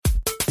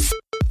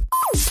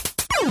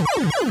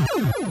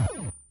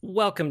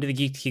Welcome to the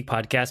Geek to Geek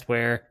podcast,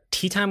 where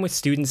tea time with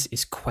students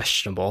is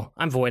questionable.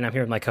 I'm Void, and I'm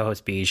here with my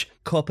co-host, Beej.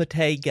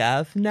 Kopate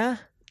Gavna?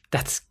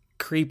 That's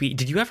creepy.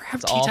 Did you ever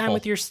have That's tea time awful.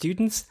 with your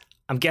students?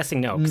 I'm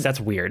guessing no, because that's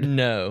weird.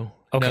 No.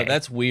 Okay. No,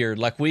 that's weird.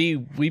 Like, we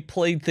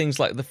played things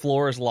like The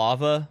Floor is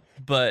Lava,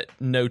 but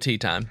no tea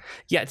time.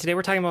 Yeah, today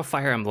we're talking about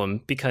Fire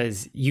Emblem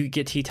because you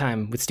get tea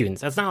time with students.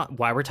 That's not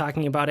why we're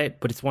talking about it,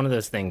 but it's one of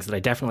those things that I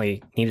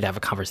definitely needed to have a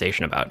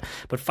conversation about.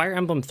 But Fire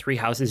Emblem Three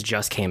Houses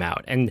just came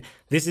out, and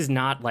this is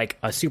not like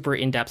a super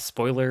in-depth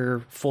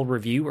spoiler full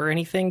review or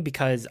anything,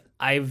 because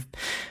I've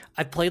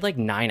played like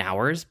 9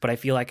 hours, but I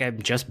feel like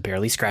I'm just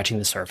barely scratching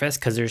the surface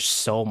because there's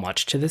so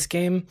much to this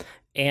game.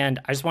 And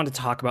I just wanted to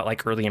talk about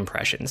like early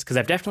impressions, because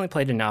I've definitely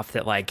played enough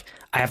that like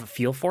I have a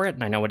feel for it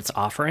and I know what it's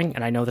offering,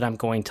 and I know that I'm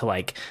going to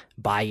like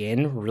buy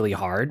in really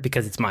hard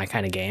because it's my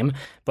kind of game.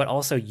 But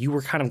also, you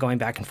were kind of going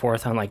back and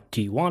forth on like,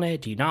 do you want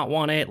it? Do you not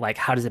want it? Like,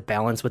 how does it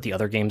balance with the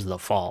other games of the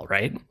fall,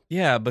 right?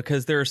 Yeah,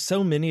 because there are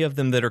so many of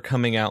them that are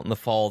coming out in the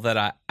fall that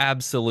I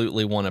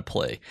absolutely want to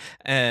play.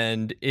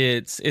 And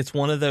it's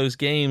one of those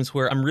games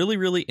where I'm really,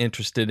 really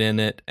interested in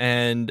it.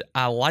 And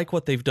I like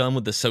what they've done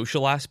with the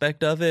social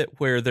aspect of it,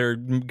 where they're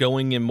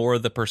going in more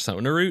of the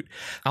Persona route.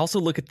 I also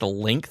look at the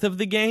length of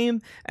the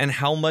game and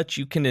how much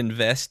you can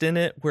invest in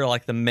it, where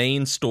like the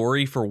main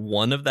story for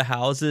one of the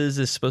houses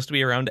is supposed to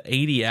be around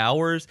 80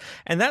 hours.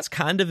 And that's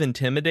kind of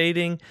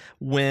intimidating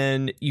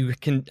when you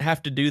can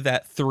have to do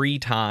that 3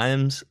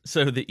 times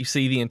so that you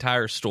see the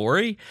entire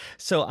story.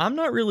 So I'm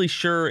not really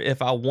sure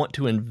if I want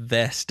to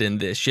invest in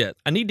this yet.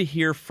 I need to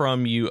hear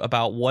from you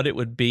about what it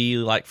would be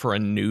like for a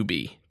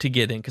newbie to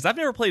get in, because I've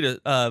never played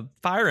a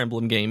Fire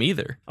Emblem game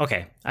either.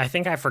 Okay, I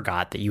think I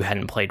forgot that you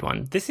hadn't played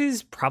one. This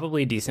is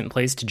probably a decent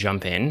place to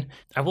jump in.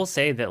 I will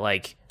say that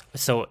like,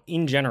 so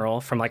in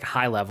general, from like a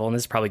high level, and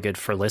this is probably good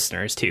for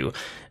listeners too,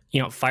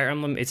 you know, Fire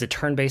Emblem is a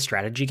turn-based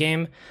strategy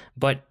game,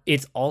 but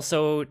it's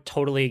also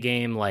totally a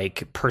game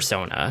like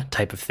Persona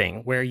type of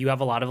thing, where you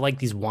have a lot of like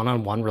these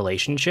one-on-one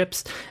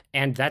relationships,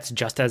 and that's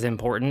just as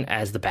important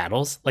as the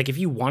battles. Like, if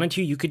you wanted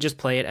to, you could just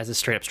play it as a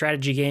straight-up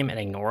strategy game and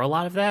ignore a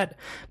lot of that,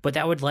 but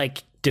that would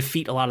like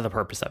defeat a lot of the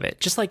purpose of it.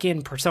 Just like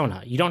in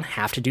Persona, you don't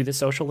have to do the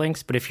social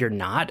links, but if you're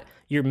not,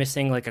 you're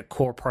missing like a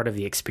core part of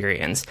the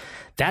experience.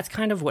 That's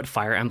kind of what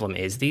Fire Emblem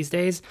is these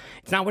days.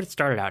 It's not what it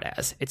started out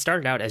as. It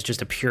started out as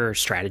just a pure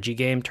strategy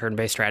game,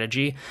 turn-based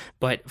strategy,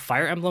 but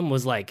Fire Emblem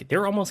was like, they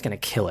were almost going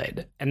to kill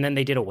it. And then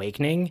they did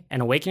Awakening,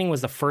 and Awakening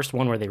was the first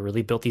one where they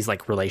really built these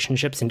like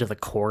relationships into the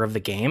core of the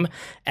game,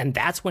 and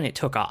that's when it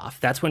took off.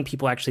 That's when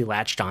people actually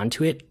latched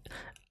onto it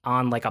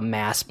on like a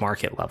mass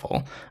market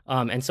level.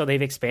 And so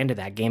they've expanded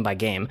that game by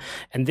game.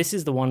 And this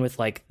is the one with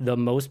like the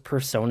most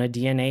Persona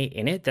DNA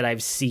in it that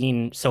I've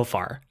seen so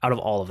far out of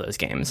all of those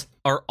games.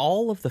 Are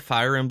all of the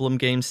Fire Emblem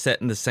games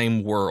set in the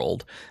same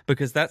world?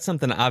 Because that's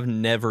something I've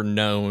never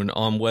known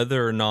on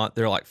whether or not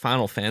they're like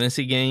Final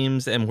Fantasy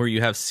games, and where you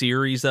have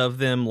series of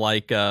them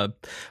like,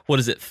 what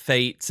is it,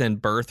 Fates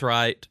and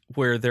Birthright,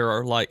 where there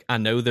are like, I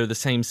know they're the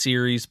same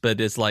series,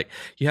 but it's like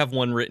you have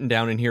one written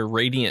down in here,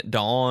 Radiant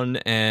Dawn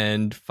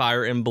and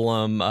Fire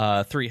Emblem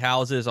Three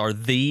Houses. Are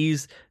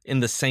these in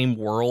the same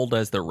world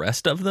as the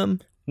rest of them?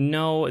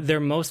 No, they're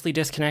mostly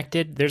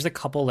disconnected. There's a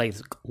couple like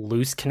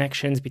loose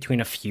connections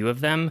between a few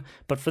of them,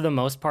 but for the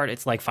most part,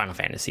 it's like Final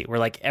Fantasy, where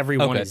like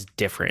everyone is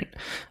different.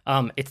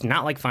 It's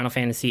not like Final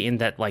Fantasy in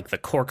that like the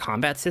core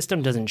combat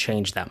system doesn't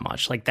change that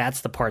much. Like,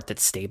 that's the part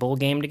that's stable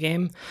game to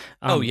game.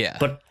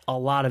 But a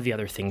lot of the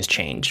other things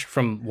change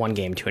from one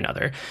game to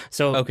another.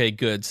 So okay,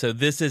 good. So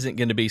this isn't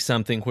going to be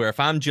something where if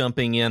I'm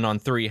jumping in on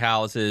Three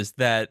Houses,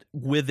 that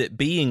with it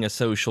being a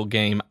social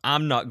game,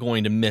 I'm not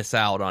going to miss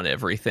out on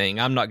everything.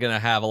 I'm not going to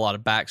have a lot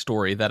of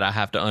backstory that I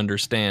have to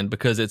understand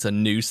because it's a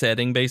new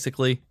setting,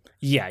 basically.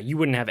 Yeah, you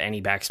wouldn't have any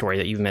backstory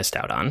that you've missed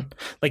out on.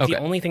 Like, the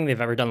only thing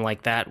they've ever done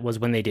like that was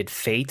when they did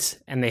Fates,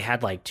 and they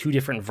had like 2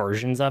 different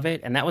versions of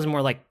it, and that was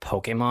more like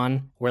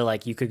Pokemon, where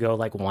like you could go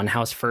like one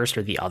house first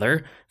or the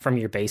other from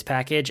your base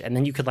package, and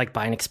then you could like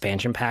buy an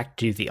expansion pack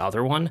to do the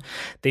other one.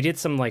 They did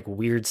some like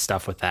weird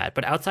stuff with that,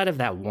 but outside of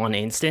that one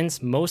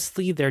instance,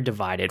 mostly they're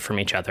divided from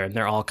each other, and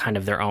they're all kind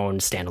of their own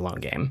standalone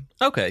game.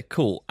 Okay,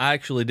 cool. I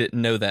actually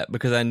didn't know that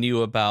because I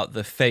knew about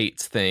the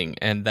Fates thing,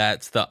 and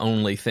that's the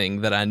only thing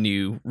that I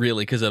knew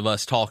really because of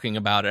us talking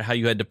about it, how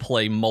you had to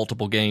play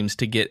multiple games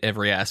to get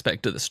every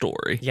aspect of the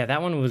story. Yeah, that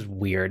one was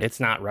weird. It's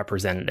not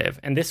representative.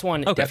 And this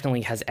one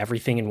definitely has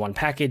everything in one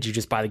package. You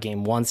just buy the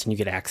game once and you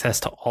get access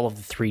to all of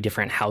the 3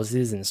 different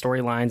houses and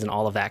storylines and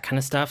all of that kind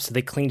of stuff. So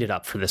they cleaned it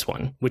up for this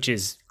one, which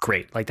is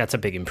great. Like, that's a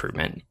big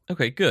improvement.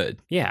 Okay, good.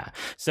 Yeah.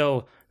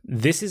 So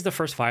this is the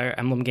first Fire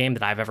Emblem game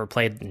that I've ever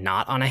played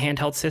not on a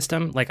handheld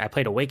system. Like, I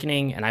played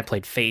Awakening and I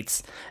played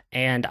Fates,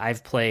 and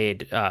I've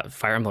played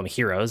Fire Emblem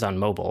Heroes on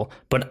mobile,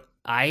 but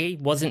I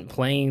wasn't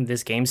playing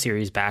this game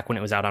series back when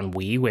it was out on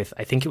Wii with,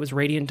 I think it was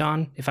Radiant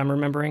Dawn, if I'm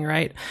remembering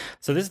right.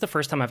 So this is the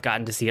first time I've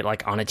gotten to see it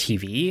like on a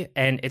TV,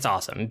 and it's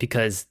awesome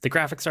because the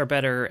graphics are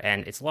better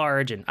and it's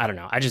large, and I don't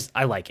know,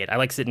 I like it. I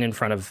like sitting in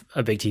front of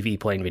a big TV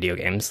playing video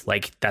games.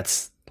 Like,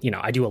 that's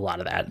I do a lot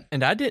of that.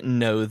 And I didn't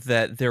know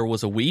that there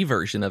was a Wii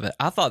version of it.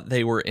 I thought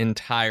they were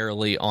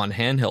entirely on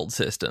handheld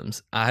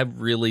systems. I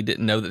really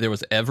didn't know that there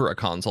was ever a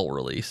console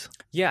release.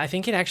 Yeah, I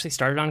think it actually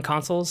started on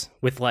consoles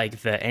with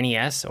like the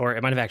NES, or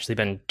it might have actually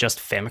been just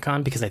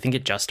Famicom, because I think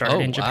it just started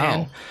in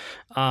Japan.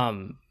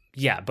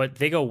 Yeah, but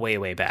they go way,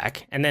 way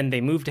back. And then they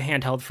moved to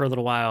handheld for a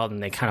little while,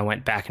 and they kind of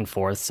went back and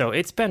forth. So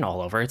it's been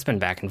all over. It's been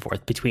back and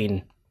forth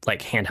between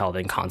like handheld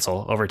and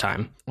console over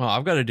time. Well,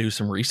 I've got to do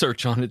some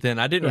research on it then.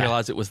 I didn't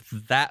realize it was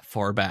that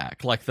far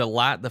back. Like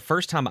the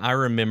first time I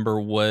remember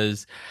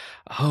was,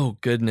 oh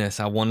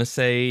goodness, I want to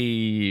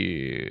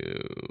say,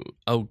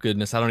 oh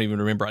goodness, I don't even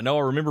remember. I know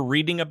I remember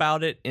reading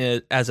about it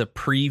as a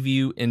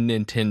preview in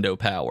Nintendo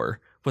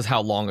Power. Was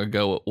how long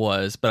ago it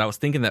was, but I was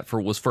thinking that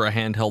was for a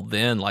handheld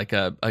then, like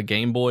a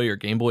Game Boy or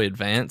Game Boy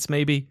Advance,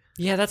 maybe.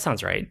 Yeah, that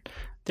sounds right.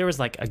 There was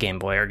like a Game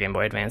Boy or Game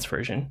Boy Advance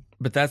version.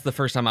 But that's the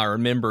first time I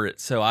remember it,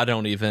 so I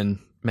don't even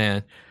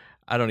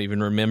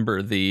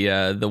remember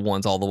the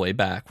ones all the way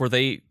back. Did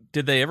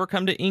they ever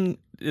did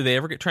they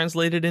ever get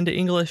translated into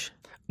English?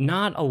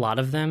 Not a lot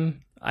of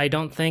them, I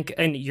don't think.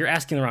 And you're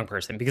asking the wrong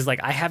person, because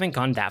like I haven't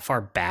gone that far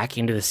back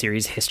into the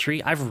series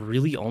history. I've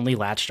really only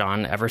latched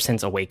on ever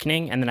since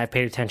Awakening, and then I've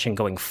paid attention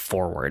going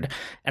forward.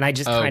 And I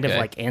just kind of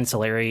like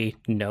ancillary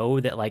know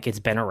that like it's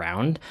been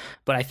around.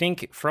 But I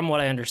think from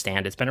what I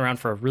understand, it's been around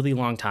for a really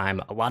long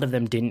time. A lot of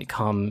them didn't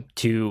come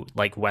to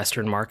like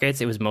Western markets.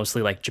 It was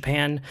mostly like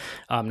Japan,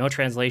 no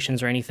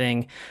translations or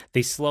anything.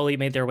 They slowly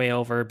made their way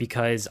over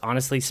because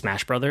honestly,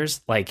 Smash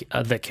Brothers, like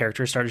the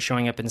characters started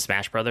showing up in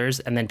Smash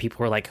Brothers, and then people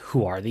were like,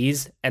 who are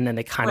these? And then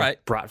they kind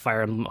of brought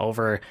Fire Emblem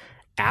over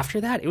after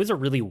that. It was a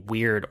really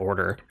weird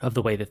order of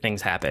the way that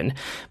things happened,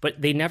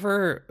 but they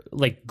never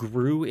like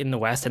grew in the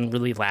West and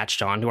really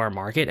latched onto our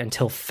market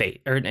until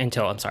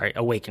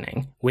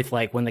Awakening, with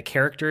like when the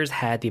characters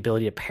had the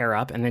ability to pair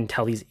up and then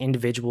tell these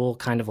individual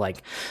kind of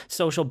like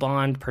social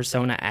bond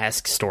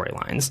Persona-esque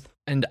storylines.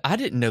 And I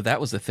didn't know that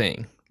was a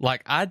thing.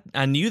 Like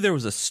I knew there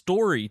was a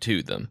story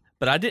to them,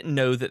 but I didn't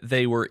know that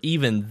they were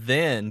even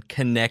then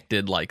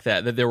connected like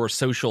that there were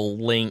social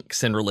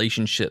links and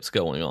relationships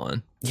going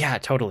on. Yeah,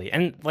 totally.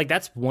 And like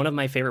that's one of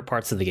my favorite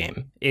parts of the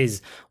game,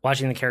 is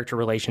watching the character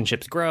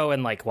relationships grow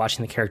and like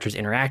watching the characters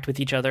interact with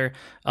each other.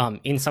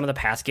 In some of the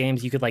past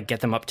games, you could like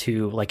get them up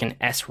to like an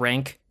S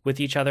rank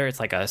with each other. It's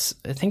like I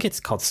think it's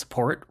called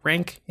support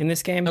rank in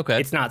this game. Okay.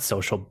 It's not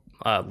social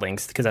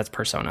links, because that's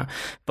Persona.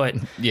 But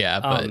yeah,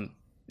 but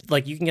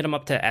like you can get them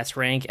up to S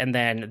rank, and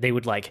then they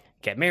would like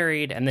get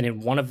married. And then in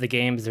one of the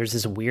games, there's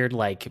this weird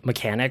like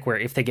mechanic where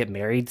if they get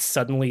married,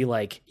 suddenly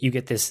like you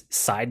get this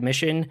side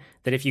mission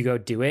that if you go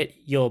do it,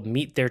 you'll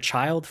meet their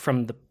child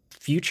from the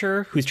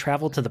future who's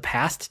traveled to the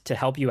past to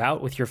help you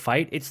out with your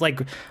fight. It's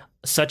like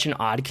such an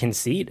odd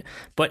conceit,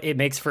 but it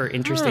makes for an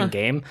interesting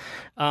game.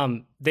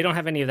 They don't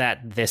have any of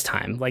that this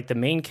time. Like the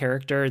main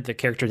character, the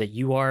character that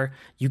you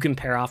can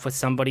pair off with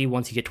somebody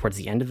once you get towards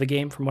the end of the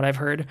game, from what I've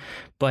heard.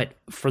 But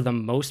for the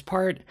most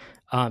part,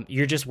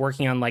 you're just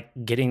working on like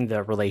getting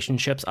the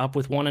relationships up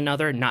with one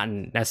another, not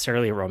in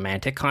necessarily a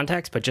romantic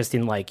context, but just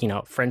in like,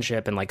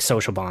 friendship and like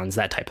social bonds,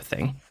 that type of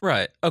thing.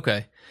 Right.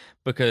 Okay.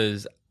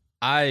 Because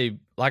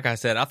like I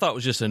said, I thought it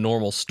was just a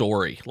normal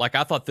story. Like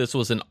I thought this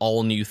was an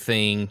all new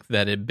thing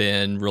that had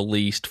been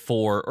released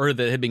or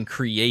that had been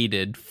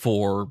created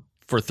for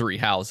Three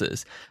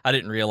Houses. I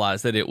didn't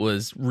realize that it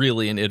was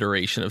really an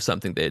iteration of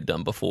something they had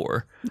done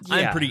before. Yeah.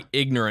 I'm pretty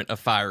ignorant of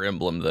Fire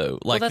Emblem though.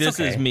 Like this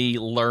is me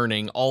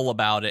learning all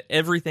about it.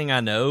 Everything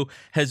I know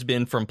has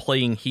been from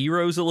playing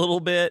Heroes a little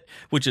bit,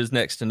 which is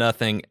next to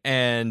nothing,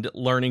 and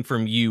learning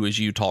from you as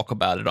you talk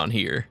about it on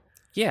here.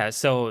 Yeah,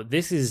 so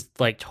this is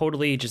like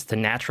totally just the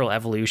natural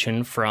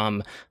evolution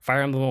from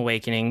Fire Emblem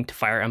Awakening to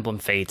Fire Emblem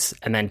Fates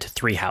and then to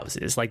Three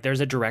Houses. Like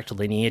there's a direct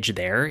lineage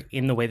there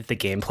in the way that the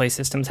gameplay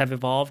systems have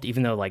evolved,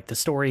 even though like the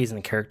stories and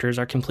the characters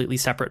are completely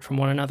separate from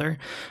one another.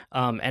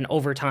 And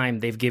over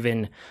time, they've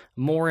given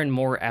more and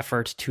more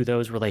effort to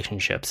those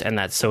relationships and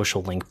that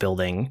social link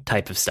building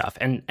type of stuff.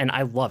 And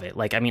I love it.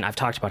 Like, I mean, I've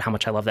talked about how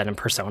much I love that in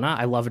Persona.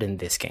 I love it in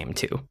this game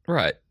too.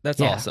 Right.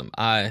 That's awesome.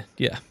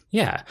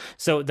 Yeah.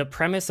 So the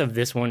premise of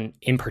this one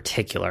in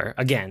particular,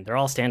 again, they're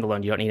all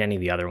standalone. You don't need any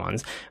of the other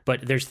ones.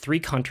 But there's 3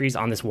 countries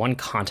on this one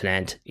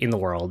continent in the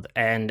world.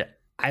 And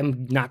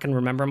I'm not going to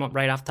remember them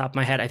right off the top of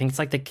my head. I think it's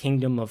like the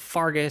Kingdom of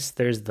Fargus.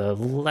 There's the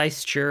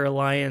Leicester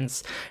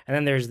Alliance. And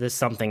then there's this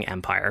something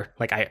empire.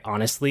 Like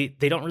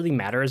they don't really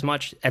matter as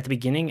much at the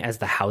beginning as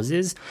the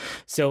houses.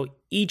 So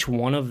each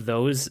one of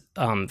those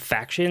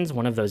factions,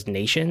 one of those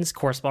nations,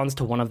 corresponds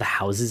to one of the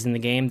houses in the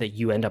game that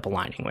you end up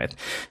aligning with.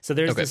 So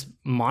there's this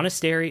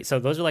monastery. So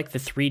those are like the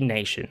 3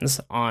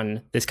 nations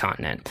on this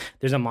continent.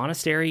 There's a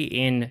monastery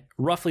in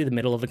roughly the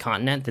middle of the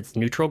continent that's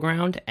neutral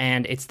ground,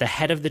 and it's the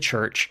head of the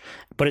church,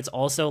 but it's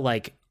also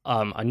like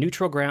a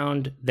neutral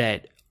ground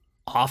that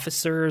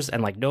officers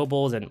and like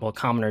nobles and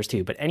commoners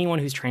too, but anyone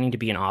who's training to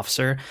be an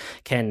officer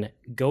can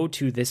go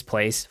to this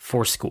place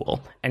for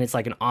school, and it's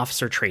like an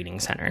officer training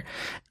center.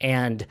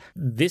 And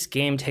this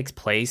game takes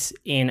place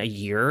in a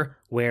year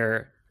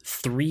where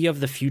 3 of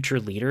the future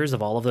leaders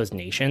of all of those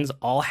nations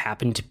all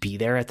happen to be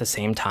there at the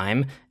same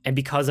time. And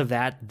because of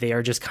that, they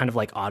are just kind of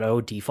like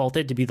auto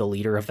defaulted to be the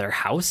leader of their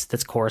house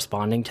that's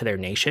corresponding to their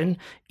nation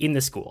in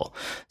the school.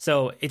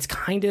 So it's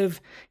kind of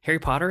Harry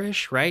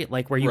Potter-ish, right?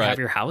 Like where you have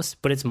your house,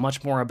 but it's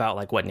much more about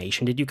like what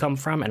nation did you come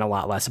from and a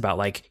lot less about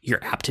like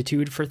your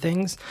aptitude for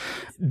things.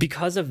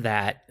 Because of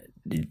that,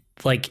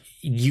 like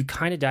you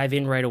kind of dive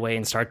in right away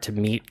and start to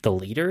meet the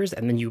leaders,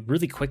 and then you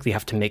really quickly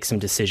have to make some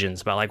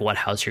decisions about like what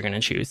house you're going to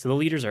choose. So the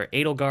leaders are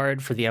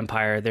Edelgard for the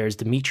Empire, there's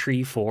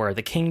Dimitri for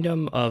the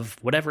kingdom of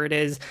whatever it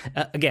is.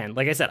 Again,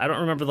 like I said, I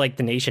don't remember like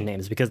the nation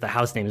names because the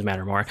house names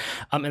matter more.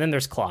 And then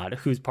there's Claude,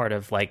 who's part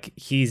of like,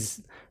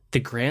 he's the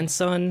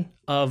grandson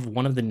of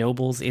one of the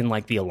nobles in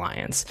like the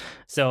Alliance.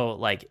 So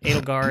like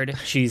Edelgard,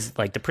 she's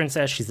like the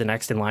princess. She's the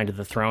next in line to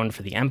the throne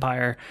for the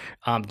Empire.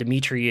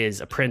 Dimitri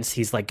is a prince.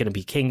 He's like going to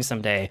be king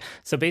someday.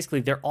 So basically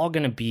they're all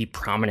going to be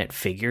prominent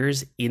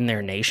figures in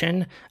their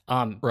nation.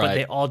 But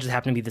they all just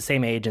happen to be the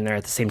same age and they're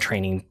at the same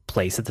training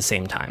place at the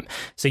same time.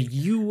 So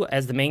you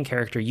as the main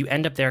character, you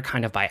end up there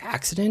kind of by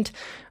accident,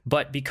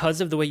 but because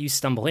of the way you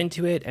stumble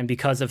into it and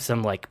because of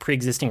some like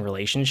pre-existing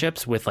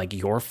relationships with like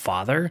your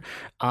father,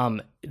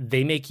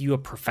 they make you a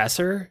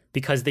professor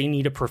because they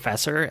need a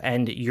professor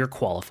and you're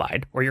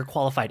qualified, or you're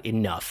qualified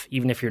enough,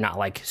 even if you're not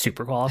like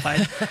super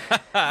qualified.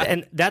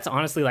 And that's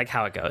honestly like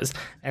how it goes.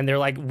 And they're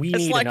like, we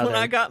need like another. When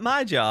I got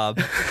my job.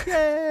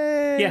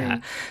 Yay!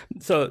 Yeah.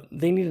 So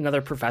they need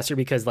another professor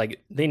because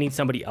like they need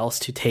somebody else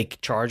to take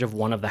charge of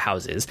one of the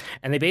houses.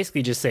 And they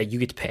basically just say, you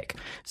get to pick.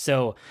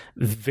 So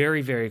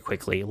very, very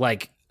quickly,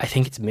 like I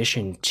think it's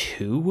mission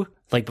 2.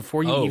 Like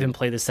before you even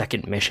play the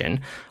second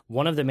mission,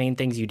 one of the main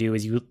things you do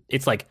is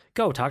it's like,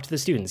 go talk to the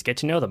students, get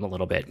to know them a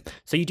little bit.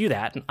 So you do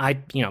that. And I,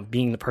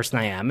 being the person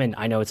I am, and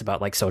I know it's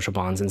about like social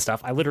bonds and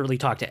stuff, I literally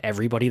talk to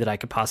everybody that I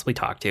could possibly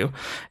talk to.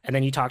 And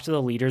then you talk to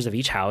the leaders of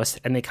each house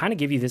and they kind of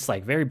give you this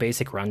like very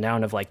basic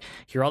rundown of like,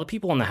 here are all the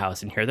people in the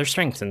house and here are their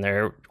strengths and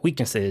their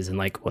weaknesses and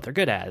like what they're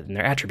good at and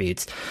their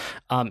attributes.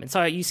 And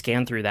so you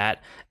scan through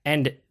that.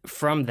 And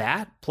from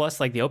that,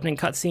 plus like the opening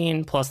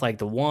cutscene, plus like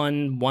the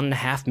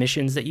 1.5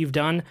 missions that you've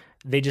done,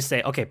 they just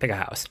say, okay, pick a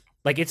house.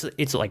 Like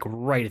it's like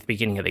right at the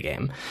beginning of the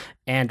game.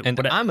 And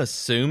I'm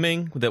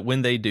assuming that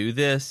when they do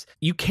this,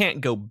 you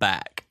can't go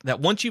back. That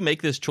once you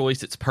make this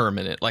choice, it's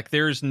permanent. Like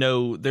there's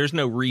no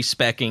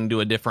respecing to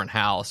a different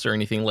house or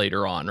anything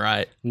later on,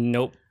 right?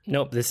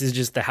 Nope, this is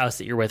just the house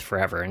that you're with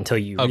forever until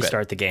you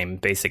restart the game,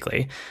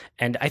 basically.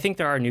 And I think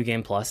there are New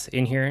Game Plus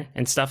in here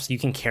and stuff, so you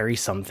can carry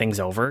some things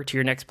over to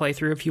your next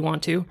playthrough if you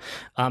want to.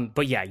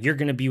 But yeah, you're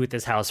going to be with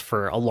this house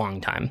for a long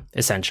time,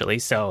 essentially.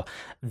 So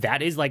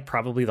that is like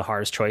probably the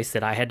hardest choice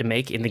that I had to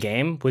make in the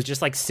game, was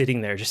just like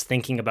sitting there, just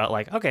thinking about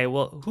like, okay,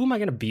 well, who am I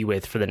going to be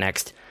with for the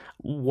next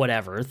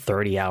whatever,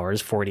 30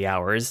 hours, 40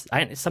 hours.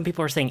 Some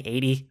people are saying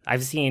 80.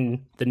 I've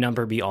seen the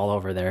number be all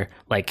over there.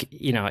 Like,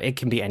 it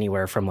can be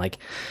anywhere from like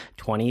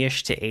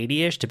 20-ish to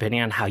 80-ish,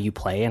 depending on how you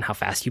play and how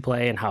fast you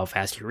play and how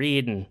fast you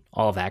read and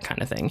all of that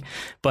kind of thing.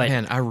 But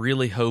man, I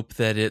really hope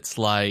that it's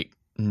like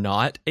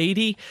not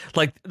 80.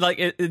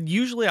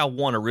 Usually I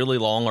want a really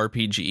long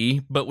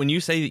RPG, but when you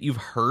say that you've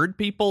heard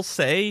people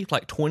say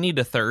like 20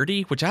 to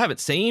 30, which I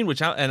haven't seen,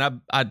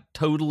 I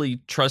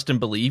totally trust and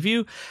believe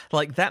you,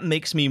 like that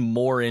makes me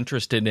more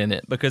interested in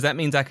it, because that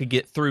means I could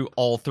get through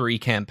all 3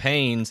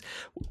 campaigns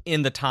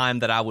in the time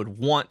that I would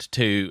want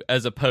to,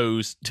 as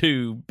opposed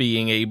to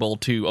being able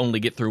to only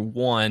get through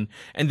one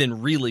and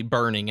then really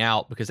burning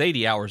out, because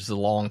 80 hours is a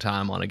long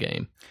time on a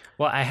game.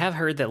 Well, I have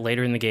heard that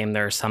later in the game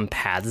there are some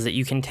paths that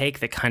you can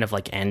take that kind of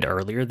like end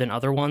earlier than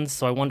other ones.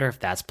 So I wonder if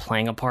that's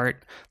playing a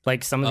part.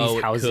 Like some of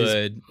these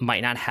houses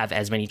might not have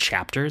as many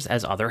chapters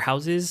as other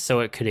houses,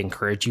 so it could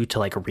encourage you to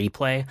like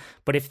replay.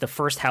 But if the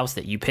first house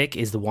that you pick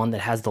is the one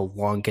that has the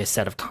longest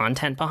set of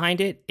content behind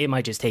it, it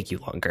might just take you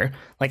longer.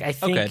 Like I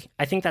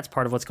think that's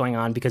part of what's going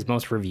on, because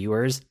most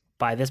reviewers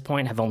by this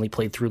point have only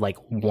played through like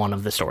one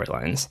of the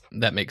storylines.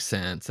 That makes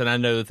sense. And I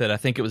know that I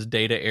think it was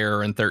Data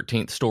Error and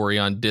 13th Story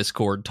on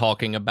Discord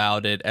talking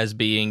about it as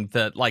being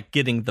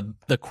getting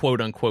the quote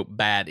unquote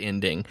bad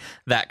ending.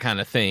 That kind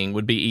of thing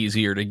would be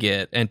easier to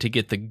get. And to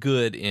get the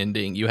good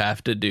ending, you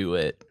have to do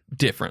it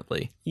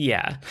differently.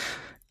 Yeah.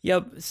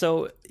 Yep.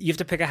 So you have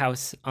to pick a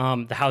house.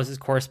 The houses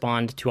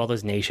correspond to all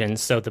those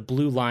nations. So the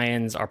Blue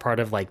Lions are part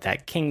of like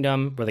that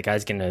kingdom where the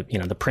guy's gonna,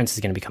 the prince is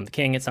gonna become the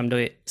king at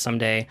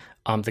someday.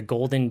 The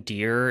Golden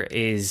Deer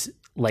is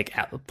like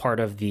part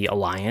of the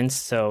Alliance.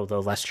 So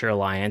the Leicester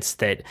Alliance,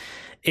 that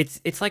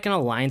it's like an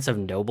alliance of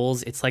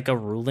nobles. It's like a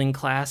ruling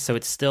class. So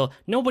it's still,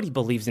 nobody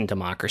believes in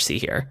democracy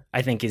here,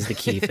 I think, is the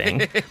key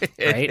thing,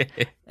 right?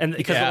 And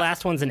because the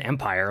last one's an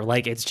empire,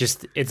 like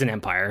it's an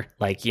empire.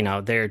 Like,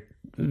 they're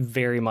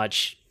very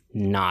much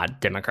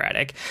not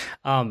democratic.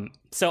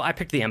 So I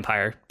picked the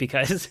Empire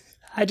because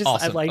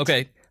awesome.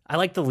 I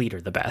like the leader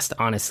the best,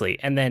 honestly.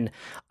 And then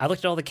I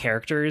looked at all the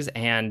characters,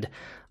 and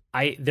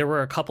there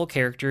were a couple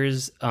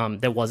characters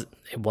it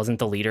wasn't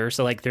the leader.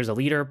 So like there's a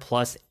leader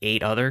plus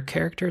 8 other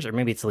characters, or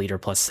maybe it's a leader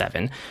plus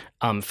 7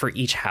 for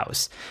each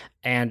house.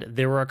 And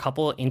there were a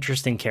couple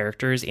interesting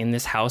characters in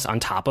this house on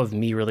top of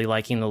me really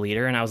liking the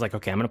leader. And I was like,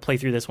 okay, I'm going to play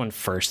through this one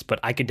first, but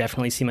I could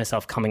definitely see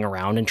myself coming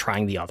around and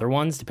trying the other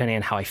ones depending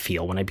on how I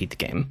feel when I beat the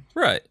game.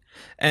 Right.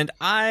 And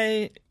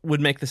I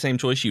would make the same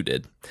choice you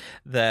did,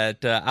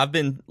 that I've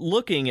been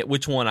looking at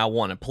which one I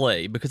want to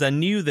play because I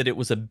knew that it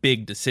was a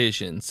big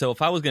decision. So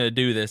if I was going to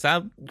do this,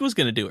 I was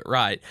going to do it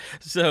right.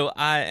 So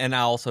I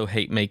also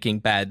hate making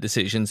bad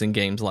decisions in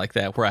games like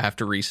that where I have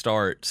to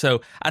restart.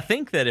 So I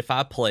think that if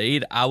I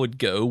played, I would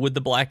go with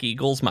the Black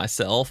Eagles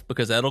myself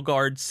because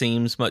Edelgard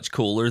seems much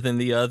cooler than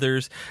the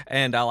others.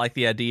 And I like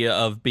the idea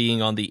of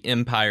being on the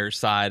Empire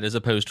side as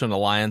opposed to an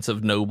alliance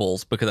of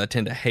nobles because I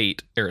tend to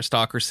hate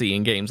aristocracy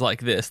in games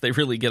like this. They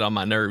really get on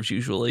my nerves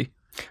usually.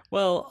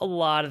 Well, a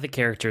lot of the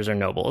characters are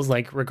nobles,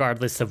 like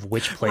regardless of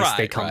which place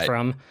they come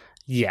from.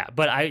 Yeah,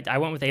 but I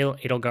went with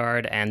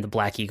Edelgard and the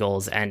Black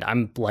Eagles, and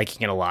I'm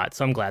liking it a lot,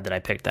 so I'm glad that I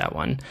picked that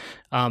one.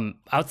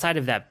 Outside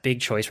of that big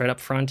choice right up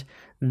front,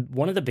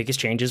 one of the biggest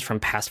changes from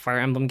past Fire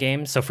Emblem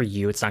games, so for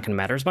you it's not going to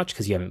matter as much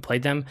because you haven't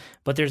played them,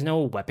 but there's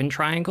no weapon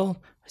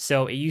triangle.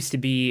 So it used to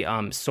be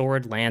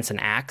sword, lance, and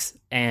axe,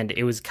 and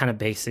it was kind of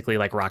basically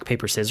like rock,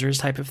 paper, scissors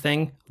type of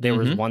thing. There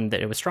was one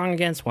that it was strong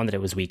against, one that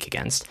it was weak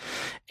against.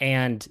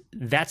 And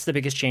that's the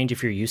biggest change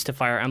if you're used to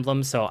Fire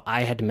Emblem, so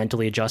I had to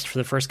mentally adjust for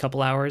the first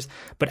couple hours.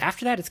 But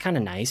after that, it's kind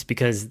of nice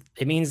because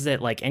it means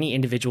that like any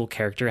individual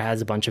character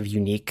has a bunch of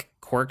unique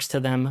quirks to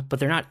them, but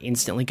they're not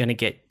instantly going to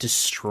get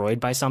destroyed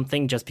by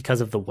something just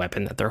because of the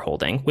weapon that they're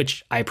holding,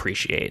 which I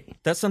appreciate.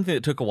 That's something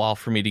that took a while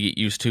for me to get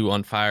used to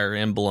on Fire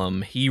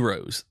Emblem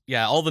Heroes.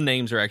 Yeah, all the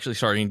names are actually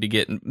starting to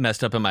get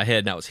messed up in my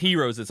head now. It's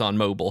Heroes, it's on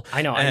mobile.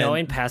 I know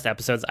in past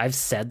episodes I've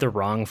said the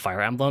wrong Fire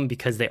Emblem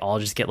because they all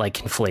just get like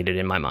conflated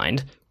in my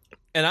mind.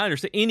 And I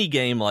understand any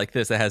game like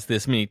this that has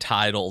this many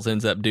titles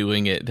ends up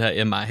doing it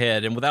in my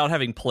head. And without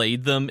having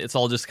played them, it's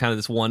all just kind of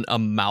this one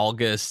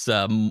amalgamous,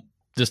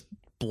 just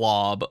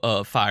blob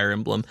of Fire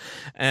Emblem.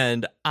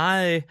 And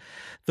the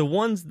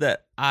ones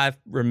that I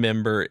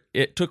remember,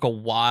 it took a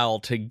while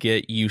to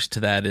get used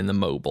to that in the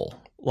mobile.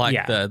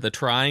 Like the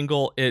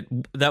triangle,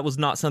 that was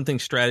not something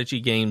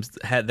strategy games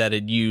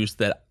had used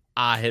that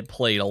I had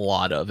played a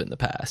lot of in the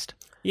past.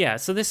 Yeah,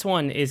 so this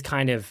one is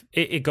kind of,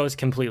 it goes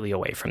completely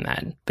away from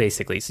that,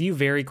 basically. So you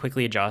very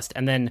quickly adjust.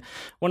 And then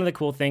one of the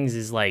cool things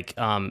is like,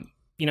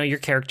 your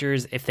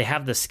characters, if they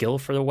have the skill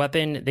for the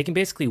weapon, they can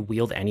basically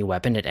wield any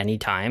weapon at any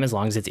time as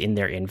long as it's in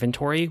their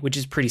inventory, which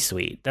is pretty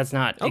sweet. That's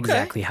not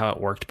exactly how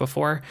it worked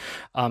before.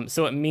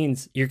 So it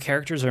means your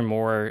characters are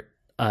more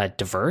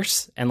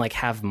diverse and like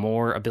have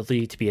more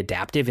ability to be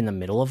adaptive in the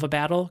middle of a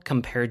battle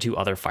compared to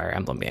other Fire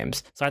Emblem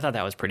games. So I thought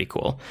that was pretty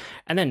cool.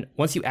 And then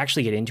once you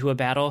actually get into a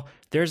battle,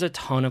 there's a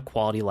ton of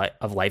quality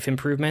of life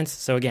improvements.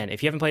 So again,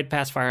 if you haven't played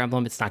past Fire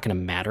Emblem, it's not going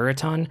to matter a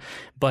ton.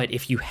 But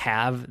if you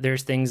have,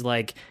 there's things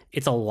like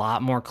it's a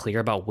lot more clear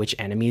about which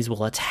enemies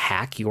will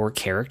attack your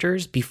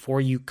characters before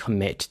you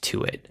commit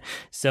to it.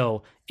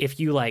 So if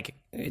you like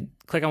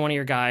click on one of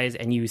your guys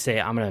and you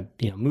say, I'm going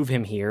to move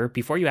him here,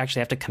 before you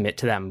actually have to commit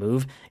to that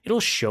move, it'll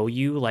show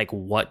you like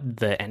what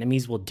the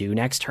enemies will do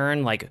next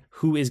turn, like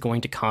who is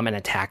going to come and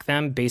attack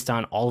them based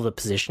on all of the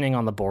positioning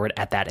on the board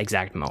at that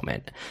exact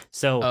moment.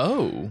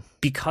 So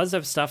because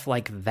of stuff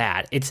like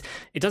that, it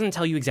doesn't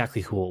tell you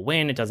exactly who will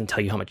win. It doesn't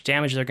tell you how much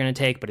damage they're going to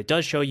take, but it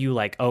does show you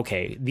like,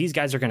 okay, these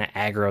guys are going to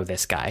aggro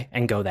this guy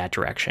and go that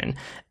direction.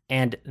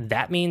 And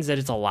that means that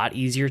it's a lot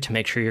easier to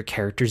make sure your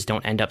characters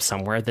don't end up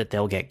somewhere that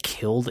they'll get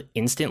killed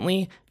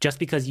instantly just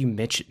because you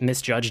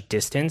misjudge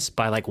distance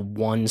by like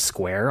one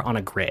square on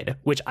a grid,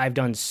 which I've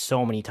done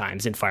so many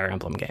times in Fire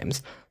Emblem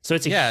games. So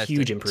it's a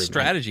huge improvement.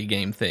 Strategy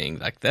game thing.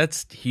 Like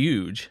that's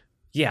huge.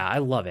 Yeah, I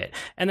love it.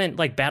 And then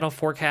like battle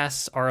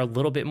forecasts are a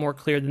little bit more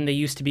clear than they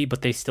used to be,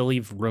 but they still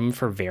leave room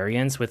for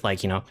variance with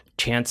like,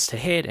 chance to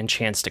hit and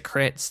chance to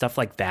crit, stuff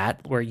like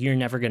that, where you're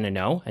never going to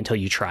know until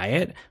you try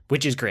it,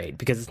 which is great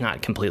because it's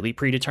not completely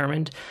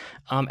predetermined.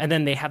 And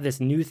then they have this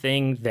new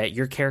thing that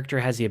your character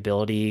has the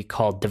ability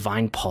called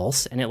Divine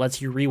Pulse, and it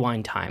lets you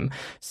rewind time.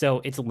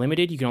 So it's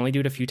limited. You can only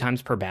do it a few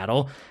times per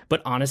battle.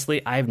 But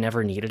honestly, I've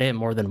never needed it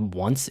more than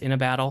once in a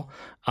battle.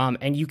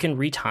 And you can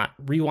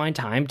rewind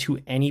time to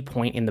any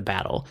point in the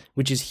battle,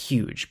 which is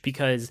huge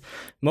because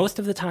most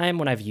of the time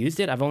when I've used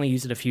it, I've only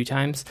used it a few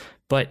times.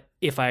 But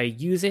if I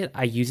use it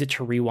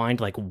to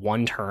rewind like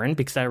one turn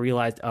because I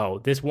realized,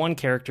 this one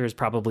character is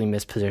probably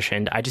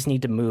mispositioned. I just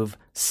need to move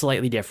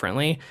slightly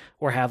differently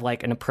or have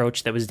like an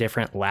approach that was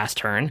different last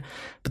turn.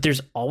 But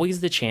there's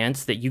always the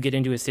chance that you get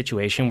into a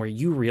situation where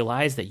you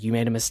realize that you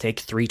made a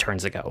mistake 3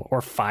 turns ago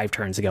or 5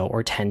 turns ago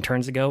or 10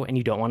 turns ago and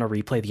you don't want to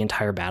replay the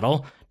entire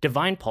battle.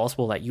 Divine Pulse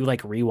will let you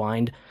like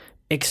rewind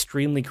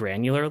extremely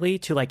granularly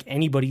to like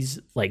anybody's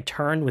like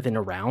turn within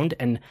a round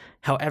and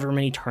however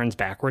many turns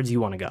backwards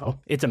you want to go.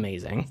 It's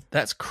amazing.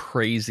 That's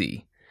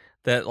crazy.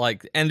 that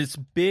like, and it's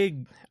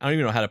big. I don't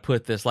even know how to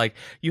put this. Like,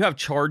 you have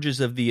charges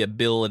of the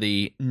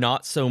ability,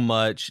 not so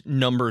much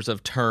numbers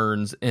of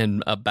turns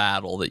in a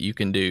battle that you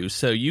can do.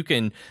 So you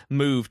can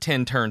move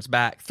 10 turns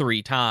back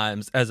 3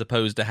 times as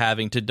opposed to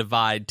having to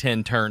divide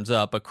 10 turns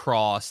up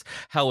across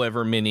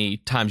however many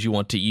times you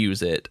want to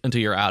use it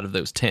until you're out of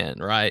those 10,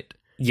 right?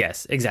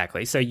 Yes,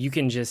 exactly. So you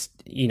can just,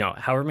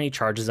 however many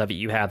charges of it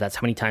you have, that's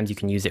how many times you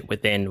can use it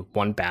within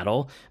one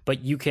battle. But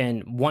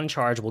one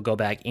charge will go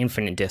back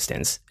infinite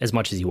distance as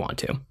much as you want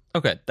to.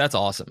 Okay, that's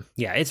awesome.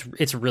 Yeah,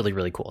 it's really,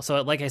 really cool. So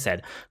like I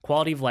said,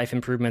 quality of life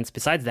improvements.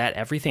 Besides that,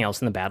 everything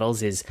else in the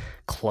battles is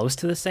close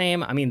to the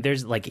same. I mean,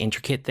 there's like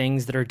intricate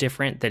things that are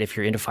different that if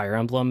you're into Fire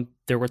Emblem,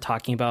 that we're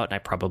talking about, and I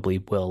probably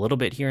will a little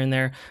bit here and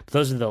there. But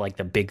those are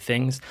the big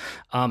things.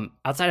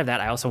 Outside of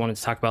that, I also wanted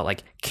to talk about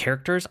like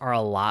characters are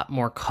a lot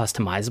more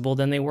customizable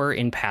than they were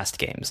in past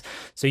games.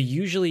 So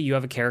usually you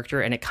have a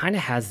character and it kind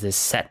of has this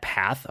set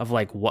path of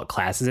like what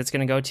classes it's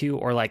going to go to,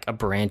 or like a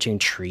branching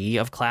tree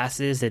of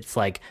classes. It's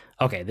like,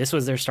 okay, this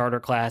was their starter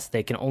class.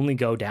 They can only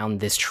go down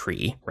this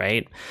tree,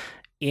 right?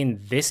 In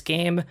this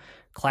game,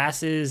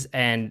 classes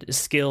and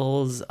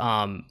skills,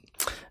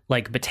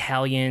 like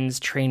battalions,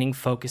 training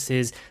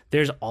focuses,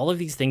 there's all of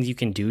these things you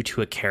can do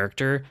to a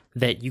character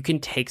that you can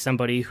take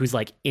somebody who's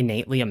like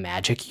innately a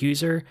magic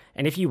user,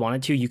 and if you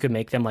wanted to, you could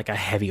make them like a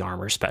heavy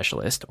armor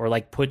specialist, or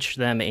like push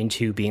them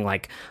into being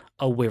like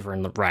a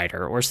wyvern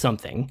rider or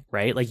something,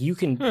 right? Like you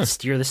can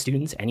steer the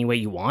students any way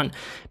you want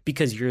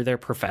because you're their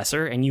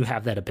professor and you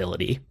have that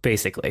ability,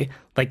 basically.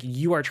 Like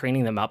you are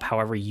training them up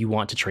however you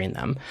want to train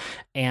them.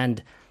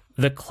 And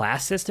the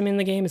class system in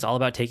the game is all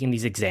about taking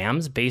these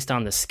exams based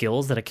on the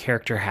skills that a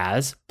character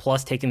has,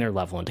 plus taking their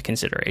level into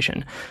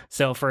consideration.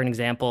 So for an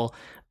example,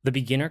 the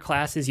beginner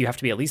classes, you have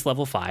to be at least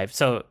level 5.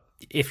 So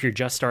if you're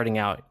just starting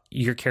out,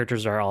 your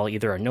characters are all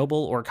either a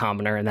noble or a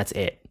commoner, and that's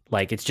it.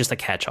 Like, it's just a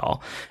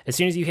catch-all. As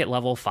soon as you hit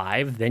level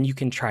 5, then you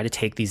can try to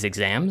take these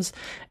exams,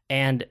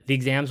 and the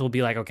exams will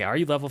be like, okay, are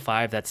you level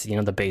 5? That's,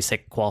 the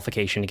basic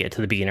qualification to get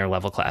to the beginner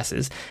level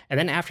classes. And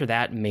then after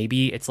that,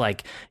 maybe it's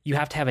like you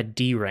have to have a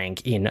D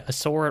rank in a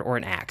sword or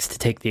an axe to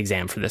take the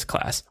exam for this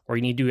class, or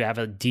you need to have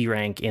a D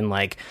rank in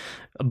like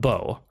a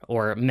bow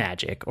or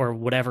magic or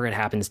whatever it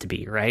happens to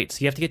be, right?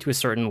 So you have to get to a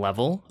certain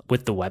level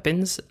with the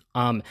weapons.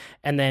 And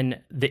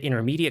then the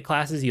intermediate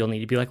classes, you'll need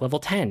to be like level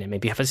 10 and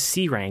maybe have a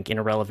C rank in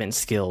a relevant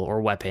skill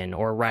or weapon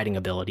or riding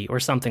ability or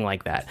something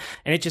like that.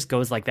 And it just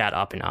goes like that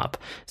up and up.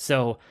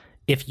 So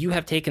if you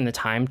have taken the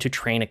time to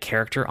train a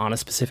character on a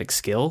specific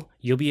skill,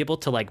 you'll be able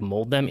to like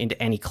mold them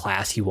into any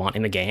class you want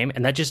in the game.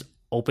 And that just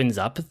opens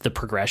up the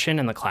progression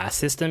and the class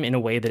system in a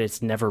way that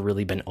it's never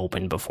really been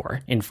opened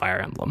before in Fire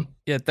Emblem.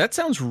 Yeah, that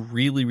sounds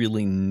really,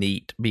 really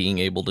neat being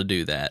able to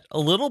do that. A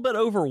little bit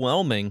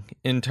overwhelming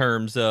in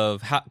terms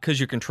of how, because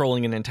you're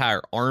controlling an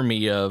entire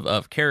army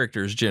of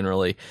characters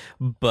generally,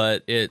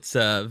 but it's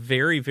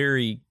very,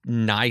 very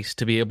nice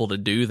to be able to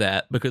do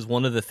that, because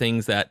one of the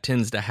things that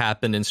tends to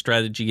happen in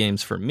strategy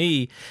games for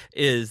me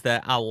is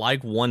that I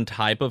like one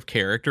type of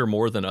character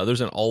more than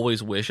others and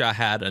always wish I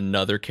had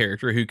another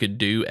character who could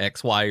do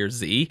X, Y, or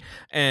Z,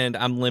 and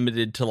I'm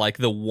limited to like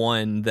the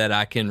one that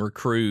I can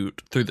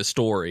recruit through the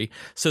story.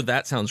 So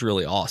that sounds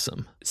really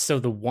awesome. So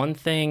the one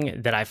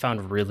thing that I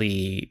found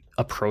really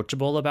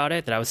approachable about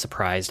it that I was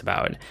surprised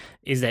about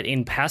is that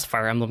in past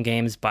Fire Emblem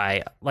games,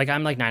 I'm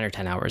like 9 or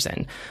 10 hours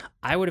in,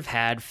 I would have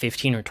had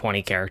 15 or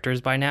 20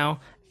 characters by now,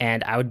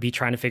 and I would be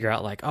trying to figure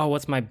out like, oh,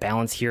 what's my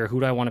balance here?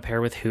 Who do I want to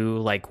pair with who?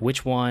 Like,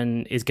 which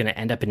one is going to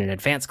end up in an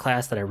advanced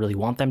class that I really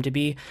want them to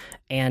be?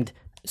 And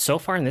so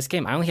far in this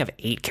game, I only have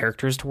 8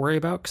 characters to worry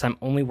about because I'm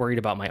only worried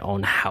about my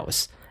own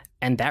house.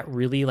 And that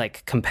really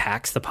like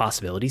compacts the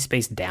possibility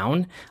space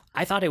down.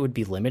 I thought it would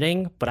be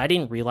limiting, but I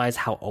didn't realize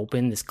how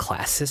open this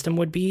class system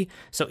would be.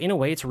 So in a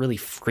way, it's really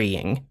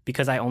freeing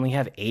because I only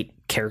have 8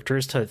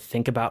 characters to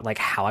think about like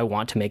how I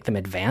want to make them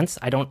advance.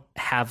 I don't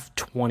have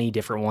 20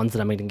 different ones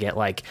that I'm going to get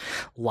like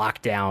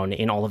locked down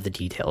in all of the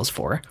details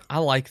for. I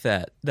like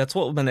that. That's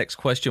what my next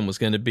question was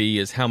going to be,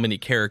 is how many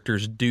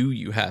characters do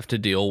you have to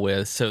deal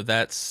with? So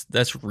that's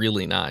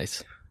really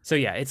nice. So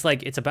yeah,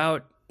 it's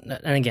about,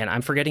 and again,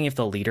 I'm forgetting if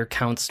the leader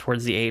counts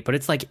towards the 8, but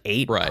it's like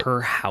 8 right per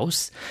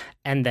house.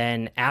 And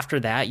then after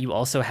that, you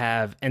also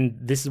have, and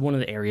this is one of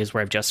the areas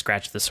where I've just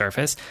scratched the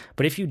surface,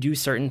 but if you do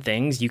certain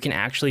things, you can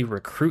actually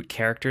recruit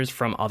characters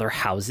from other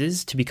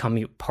houses to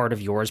become part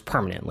of yours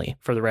permanently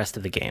for the rest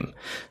of the game.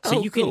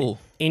 So you can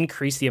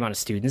increase the amount of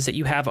students that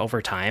you have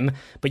over time,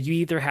 but you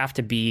either have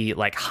to be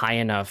like high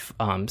enough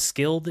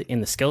skilled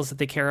in the skills that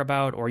they care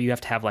about, or you have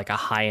to have like a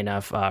high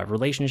enough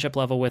relationship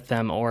level with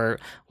them, or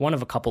one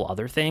of a couple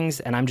other things.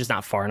 And I'm just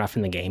not far enough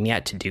in the game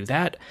yet to do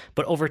that.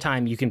 But over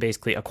time, you can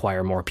basically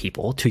acquire more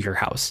people to your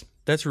house.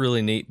 That's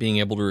really neat, being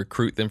able to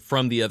recruit them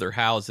from the other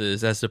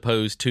houses as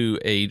opposed to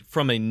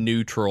from a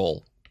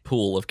neutral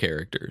pool of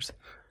characters.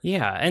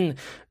 Yeah, and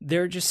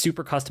they're just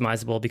super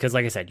customizable because,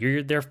 like I said,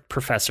 you're their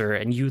professor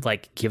and you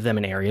like give them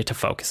an area to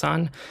focus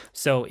on.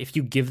 So if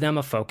you give them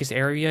a focus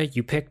area,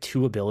 you pick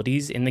 2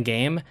 abilities in the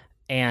game,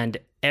 and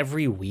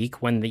every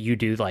week when you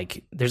do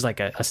like, there's like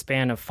a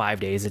span of 5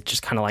 days, it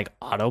just kind of like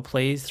auto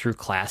plays through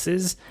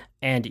classes,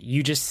 and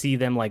you just see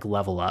them like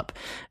level up.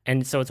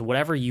 And so it's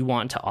whatever you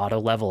want to auto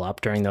level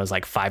up during those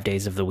like 5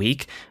 days of the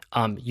week.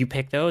 You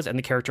pick those and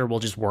the character will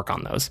just work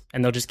on those,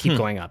 and they'll just keep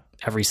going up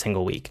every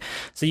single week.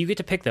 So you get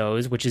to pick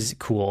those, which is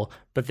cool.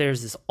 But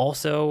there's this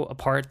also a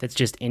part that's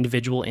just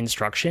individual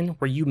instruction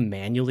where you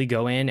manually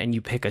go in and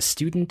you pick a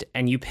student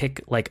and you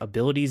pick like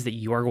abilities that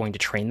you are going to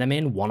train them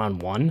in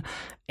one-on-one.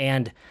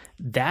 And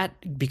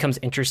that becomes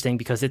interesting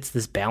because it's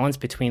this balance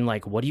between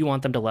like, what do you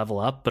want them to level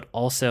up? But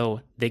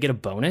also they get a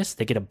bonus,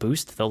 they get a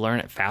boost, they'll learn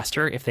it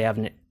faster if they have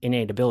an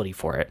innate ability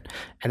for it.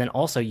 And then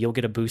also you'll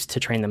get a boost to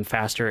train them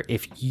faster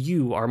if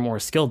you are more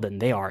skilled than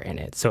they are in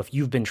it. So if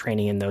you've been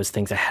training in those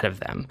things ahead of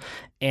them.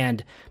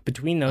 And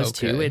between those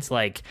two, it's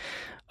like,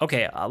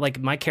 okay, like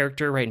my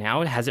character right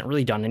now hasn't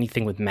really done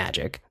anything with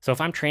magic. So if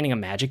I'm training a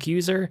magic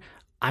user,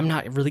 I'm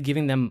not really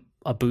giving them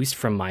a boost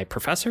from my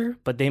professor,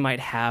 but they might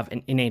have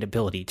an innate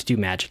ability to do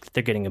magic that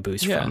they're getting a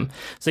boost from.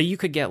 So you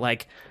could get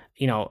like,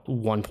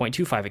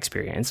 1.25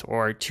 experience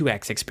or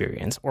 2x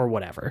experience or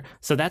whatever.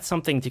 So that's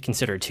something to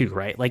consider too,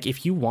 right? Like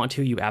if you want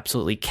to, you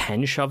absolutely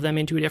can shove them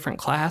into a different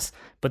class,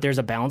 but there's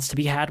a balance to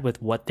be had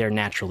with what they're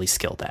naturally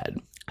skilled at.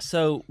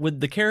 So with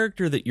the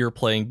character that you're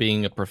playing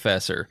being a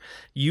professor,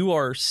 you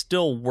are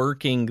still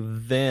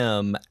working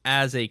them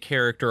as a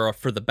character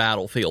for the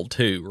battlefield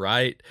too,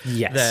 right?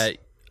 Yes.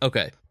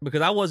 Okay,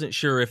 because I wasn't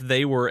sure if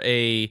they were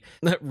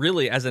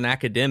really as an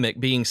academic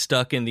being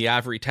stuck in the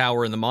ivory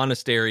tower in the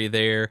monastery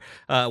there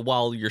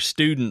while your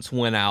students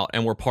went out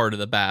and were part of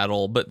the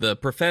battle, but the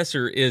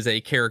professor is a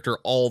character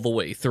all the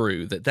way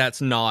through, that's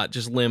not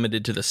just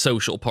limited to the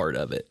social part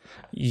of it.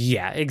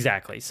 Yeah,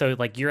 exactly. So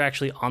like you're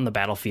actually on the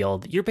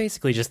battlefield. You're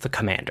basically just the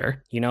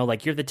commander,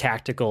 like you're the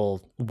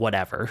tactical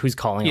whatever who's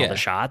calling all the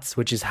shots,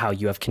 which is how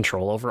you have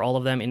control over all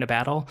of them in a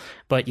battle.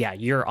 But yeah,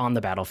 you're on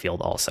the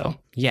battlefield also.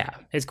 Yeah,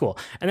 it's cool.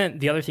 And then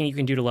the other thing you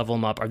can do to level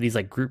them up are these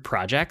like group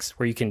projects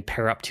where you can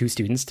pair up 2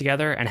 students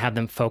together and have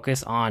them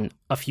focus on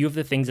a few of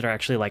the things that are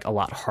actually like a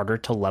lot harder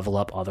to level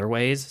up other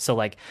ways. So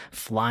like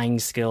flying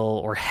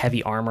skill or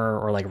heavy armor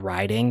or like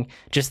riding,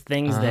 just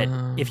things that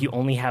if you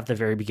only have the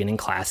very beginning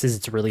classes,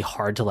 it's really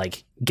hard to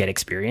like get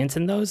experience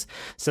in those.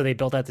 So they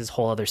built out this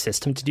whole other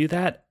system to do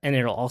that. And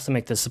it'll also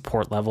make the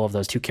support level of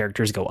those 2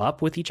 characters go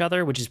up with each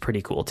other, which is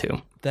pretty cool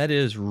too. That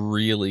is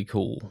really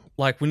cool.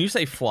 Like when you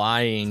say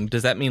flying,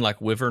 does that mean like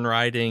wyvern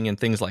riding and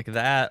things like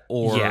that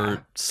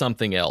or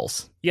something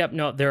else? Yep,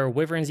 no, there are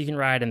wyverns you can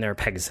ride and there are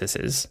Pegasi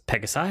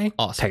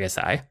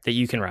that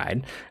you can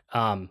ride.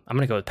 I'm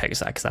going to go with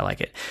Pegasi because I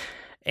like it.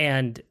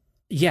 And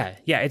yeah,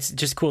 it's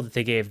just cool that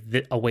they gave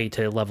a way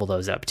to level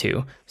those up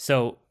too.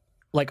 So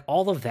like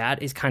all of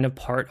that is kind of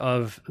part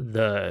of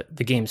the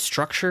game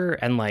structure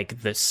and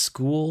like the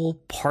school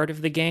part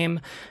of the game.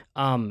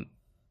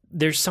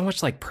 There's so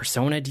much like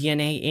Persona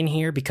DNA in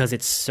here because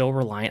it's so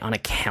reliant on a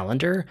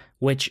calendar,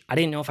 which I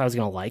didn't know if I was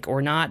going to like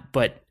or not,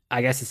 but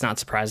I guess it's not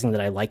surprising that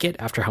I like it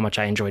after how much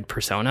I enjoyed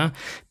Persona.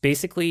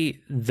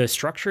 Basically, the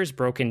structure is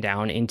broken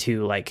down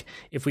into like,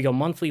 if we go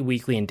monthly,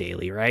 weekly, and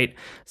daily, right?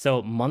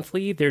 So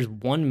monthly, there's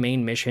one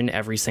main mission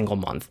every single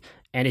month.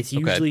 And it's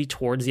usually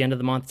towards the end of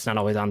the month. It's not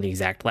always on the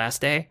exact last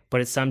day, but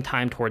it's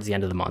sometime towards the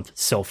end of the month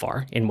so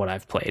far in what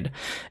I've played.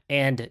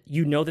 And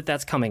you know that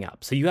that's coming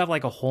up. So you have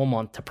like a whole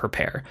month to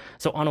prepare.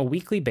 So on a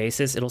weekly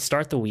basis, it'll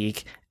start the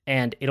week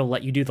and it'll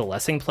let you do the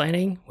lesson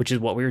planning, which is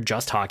what we were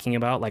just talking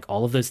about, like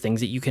all of those things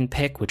that you can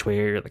pick, which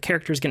way the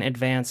character's going to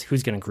advance,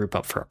 who's going to group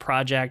up for a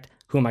project,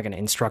 who am I going to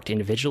instruct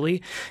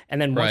individually? And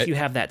then once you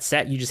have that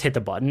set, you just hit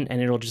the button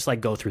and it'll just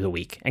like go through the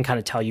week and kind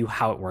of tell you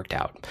how it worked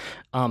out.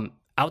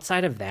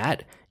 Outside of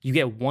that, you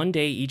get one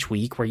day each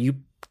week where you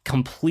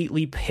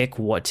completely pick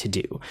what to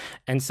do.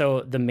 And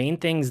so the main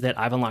things that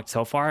I've unlocked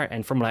so far,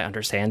 and from what I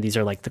understand, these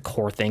are like the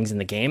core things in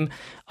the game.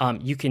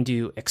 You can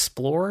do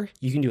explore,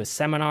 you can do a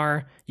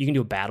seminar, you can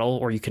do a battle,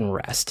 or you can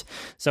rest.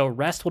 So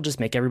rest will just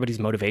make everybody's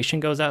motivation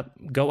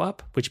go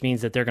up, which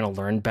means that they're going to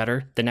learn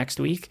better the next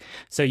week.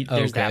 So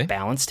there's that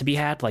balance to be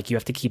had. Like you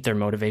have to keep their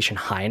motivation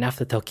high enough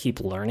that they'll keep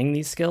learning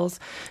these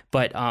skills.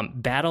 But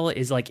battle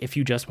is like if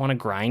you just want to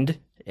grind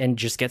and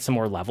just get some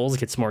more levels,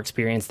 get some more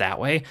experience that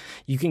way,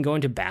 you can go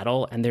into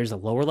battle and there's a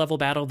lower level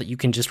battle that you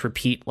can just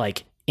repeat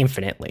like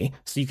infinitely.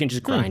 So you can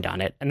just grind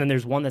on it. And then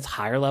there's one that's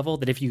higher level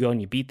that if you go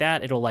and you beat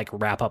that, it'll like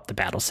wrap up the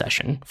battle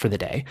session for the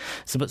day.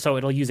 So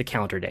it'll use a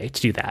calendar day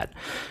to do that.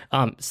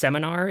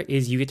 Seminar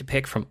is you get to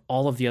pick from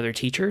all of the other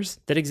teachers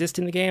that exist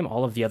in the game,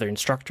 all of the other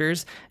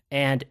instructors,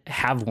 and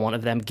have one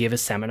of them give a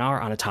seminar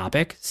on a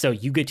topic. So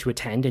you get to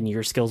attend and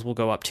your skills will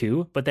go up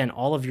too. But then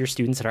all of your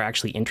students that are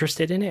actually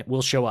interested in it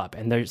will show up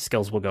and their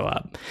skills will go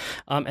up.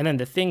 And then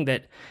the thing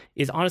that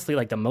is honestly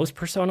like the most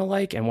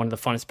Persona-like and one of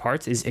the funnest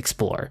parts is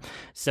explore.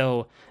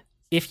 So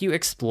if you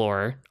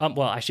explore,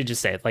 well, I should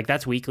just say it, like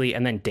that's weekly,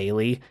 and then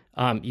daily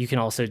You can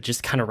also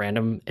just kind of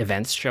random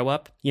events show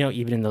up,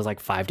 even in those like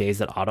 5 days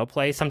that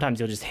autoplay. Sometimes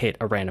you'll just hit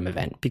a random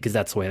event because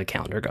that's the way the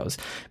calendar goes.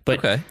 But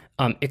Okay.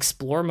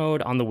 Explore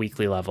mode on the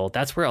weekly level,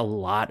 that's where a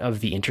lot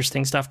of the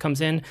interesting stuff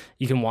comes in.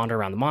 You can wander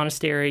around the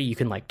monastery. You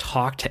can like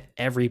talk to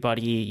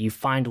everybody. You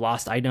find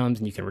lost items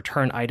and you can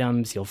return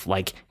items. You'll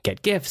like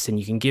get gifts and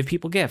you can give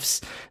people gifts.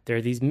 There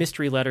are these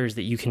mystery letters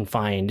that you can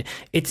find.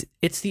 It's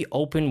the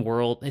open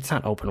world. It's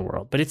not open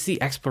world, but it's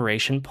the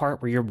exploration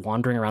part where you're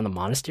wandering around the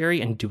monastery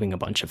and doing a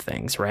bunch of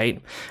things,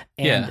 right?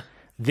 And Yeah.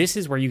 this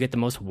is where you get the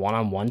most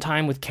one-on-one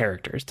time with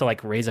characters to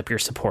like raise up your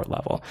support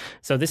level.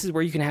 So this is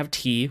where you can have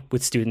tea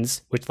with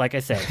students, which, like I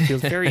said, feels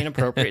very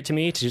inappropriate to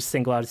me to just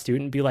single out a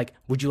student and be like,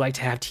 would you like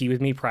to have tea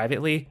with me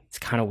privately? It's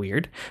kind of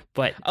weird,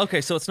 but Okay,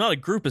 so it's not a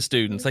group of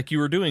students. Like you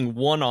were doing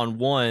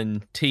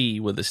one-on-one tea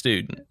with a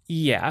student.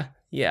 yeah.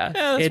 Yeah,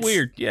 that's It's-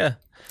 weird. Yeah.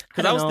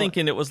 Because I don't was know.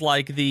 thinking it was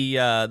like the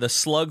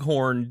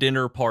Slughorn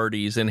dinner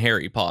parties in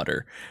Harry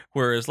Potter,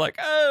 where it's like,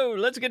 oh,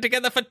 let's get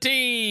together for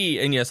tea.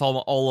 And yes,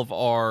 all of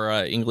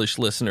our English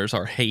listeners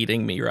are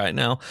hating me right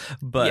now,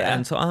 Yeah.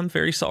 and so I'm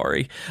very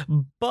sorry.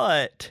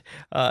 But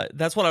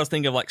that's what I was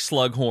thinking of, like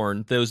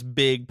Slughorn, those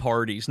big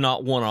parties,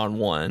 not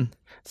one-on-one.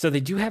 So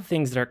they do have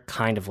things that are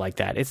kind of like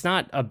that. It's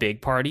not a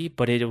big party,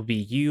 but it'll be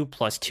you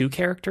plus 2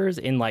 characters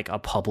in like a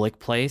public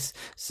place.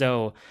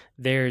 So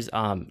there's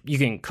you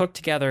can cook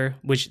together,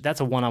 which that's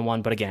a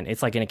one-on-one, but again,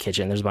 it's like in a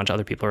kitchen. There's a bunch of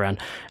other people around.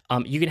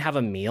 You can have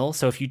a meal.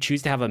 So if you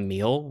choose to have a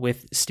meal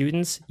with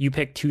students, you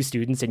pick 2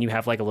 students and you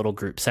have like a little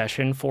group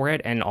session for it,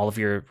 and all of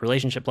your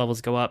relationship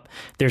levels go up.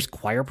 There's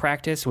choir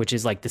practice, which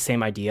is like the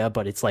same idea,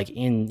 but it's like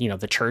in,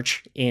 the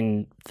church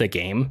in the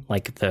game,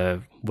 like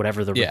the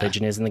whatever the Yeah.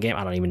 religion is in the game.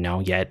 I don't even know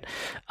yet.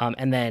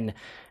 And then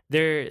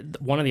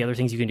one of the other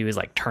things you can do is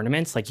like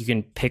tournaments. Like you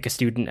can pick a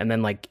student and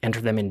then like enter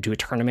them into a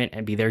tournament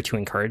and be there to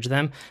encourage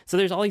them. So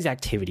there's all these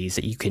activities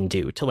that you can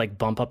do to like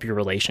bump up your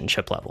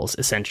relationship levels,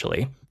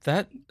 essentially.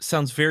 That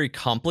sounds very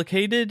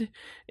complicated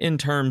in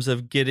terms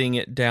of getting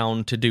it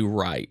down to do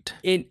right.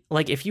 It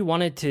like if you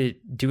wanted to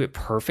do it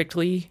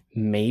perfectly,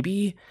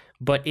 maybe,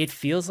 but it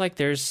feels like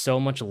there's so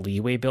much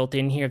leeway built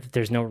in here that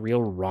there's no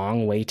real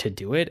wrong way to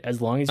do it. As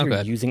long as you're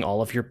Okay. using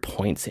all of your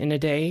points in a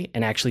day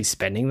and actually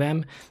spending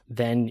them,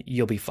 then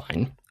you'll be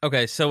fine.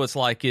 Okay, so it's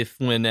like if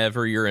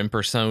whenever you're in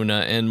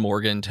Persona and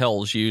Morgan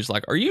tells you, it's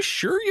like, are you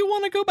sure you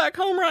want to go back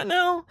home right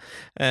now?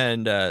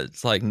 And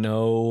it's like,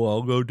 no,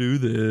 I'll go do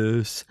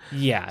this.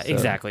 Yeah, So-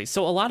 exactly.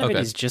 So a lot of it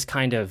Okay. is just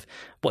kind of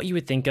what you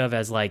would think of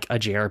as like a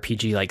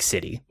JRPG like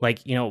city. Like,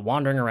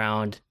 wandering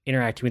around,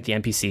 interacting with the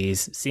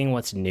NPCs, seeing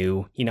what's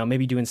new,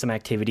 maybe doing some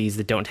activities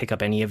that don't take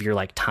up any of your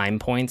like time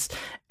points,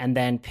 and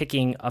then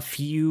picking a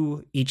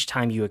few each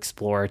time you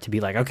explore to be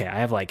like, okay, I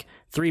have like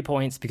 3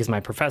 points because my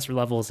professor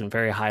level isn't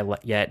very high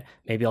yet.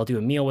 Maybe I'll do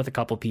a meal with a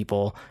couple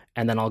people,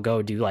 and then I'll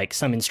go do like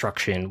some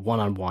instruction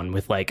one-on-one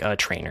with like a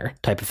trainer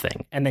type of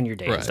thing. And then your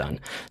day is Right. done.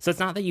 So it's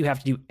not that you have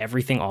to do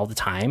everything all the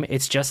time.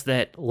 It's just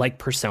that like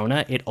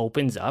Persona, it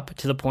opens up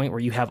to the point where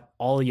you have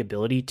all the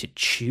ability to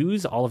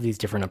choose all of these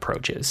different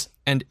approaches.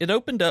 And it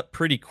opened up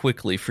pretty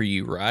quickly for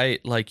you,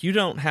 right? Like you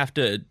don't have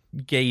to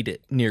gate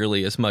it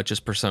nearly as much as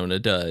Persona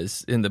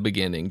does in the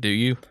beginning, do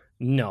you?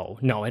 No,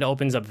 it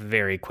opens up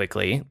very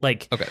quickly.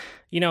 Like, Okay.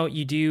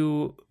 you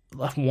do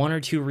 1 or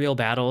 2 real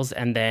battles,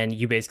 and then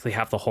you basically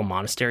have the whole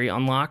monastery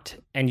unlocked,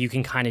 and you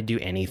can kind of do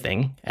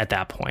anything at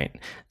that point.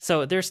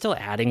 So they're still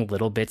adding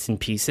little bits and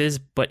pieces,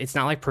 but it's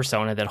not like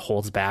Persona that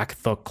holds back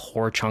the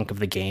core chunk of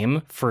the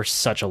game for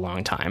such a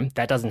long time.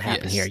 That doesn't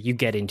happen Yes. here. You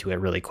get into it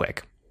really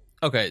quick.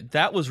 Okay,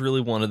 that was really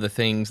one of the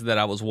things that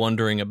I was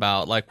wondering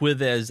about. Like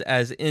with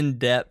as in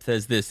depth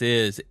as this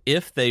is,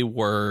 if they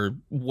were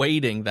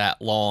waiting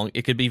that long,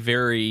 it could be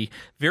very,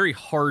 very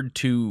hard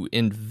to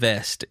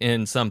invest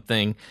in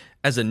something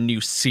as a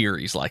new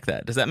series like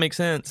that. Does that make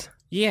sense?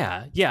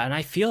 Yeah, and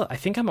I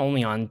think I'm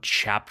only on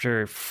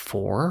chapter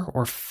 4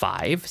 or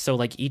 5, so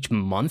like each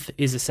month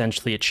is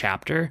essentially a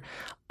chapter.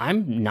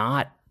 I'm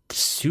not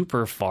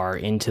super far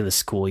into the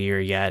school year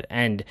yet,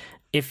 and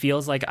it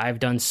feels like I've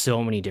done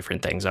so many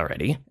different things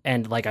already,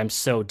 and like I'm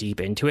so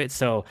deep into it.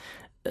 So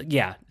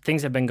yeah,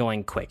 things have been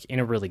going quick in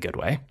a really good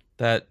way.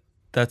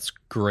 That's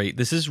great.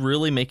 This is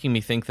really making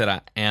me think that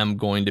I am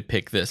going to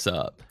pick this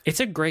up. It's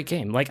a great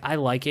game. Like, I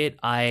like it.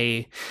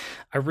 I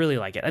really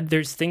like it.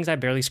 There's things I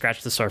barely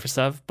scratched the surface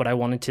of, but I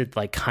wanted to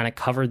like kind of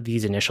cover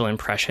these initial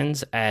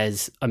impressions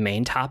as a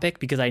main topic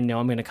because I know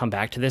I'm going to come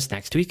back to this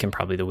next week and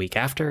probably the week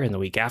after and the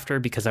week after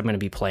because I'm going to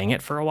be playing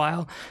it for a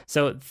while.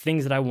 So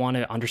things that I want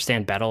to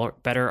understand better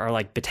are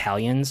like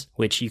battalions,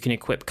 which you can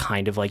equip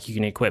kind of like you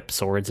can equip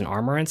swords and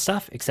armor and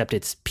stuff, except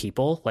it's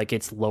people, like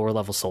it's lower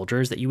level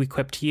soldiers that you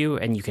equip to you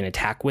and you can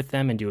attack with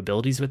them and do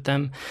abilities with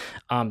them.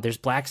 There's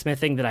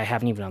blacksmithing that I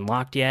haven't even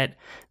unlocked yet.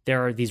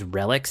 There are these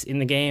relics in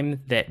the game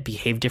that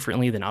behave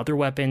differently than other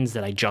weapons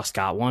that I just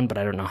got one, but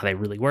I don't know how they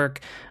really work.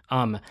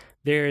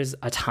 There's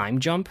a time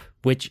jump,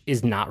 which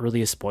is not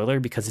really a spoiler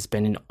because it's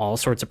been in all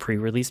sorts of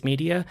pre-release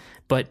media.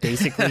 But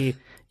basically,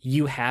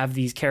 you have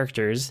these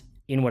characters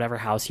in whatever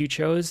house you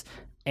chose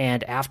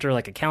And after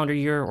like a calendar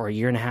year or a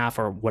year and a half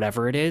or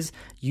whatever it is,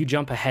 you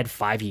jump ahead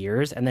 5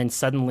 years, and then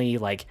suddenly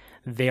like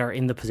they are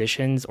in the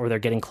positions, or they're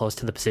getting close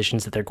to the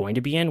positions that they're going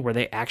to be in, where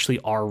they actually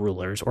are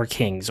rulers or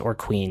kings or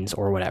queens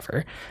or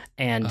whatever.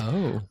 And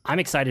I'm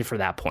excited for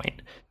that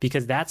point,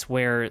 because that's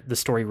where the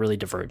story really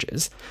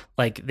diverges.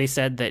 Like they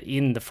said that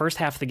in the first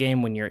half of the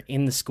game, when you're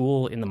in the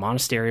school, in the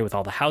monastery with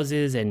all the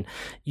houses, and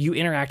you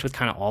interact with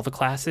kind of all the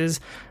classes,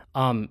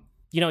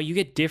 you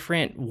get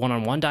different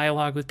one-on-one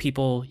dialogue with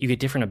people. You get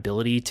different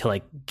ability to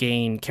like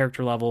gain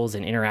character levels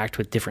and interact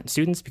with different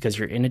students because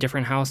you're in a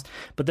different house.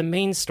 But the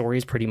main story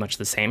is pretty much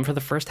the same for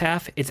the first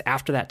half. It's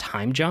after that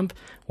time jump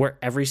where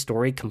every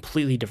story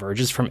completely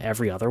diverges from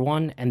every other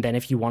one. And then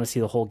if you want to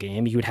see the whole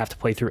game, you would have to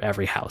play through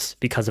every house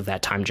because of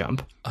that time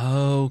jump.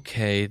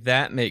 Okay,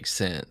 that makes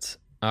sense.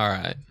 All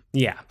right.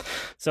 Yeah.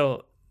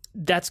 So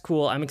that's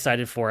cool. I'm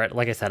excited for it.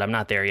 Like I said, I'm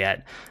not there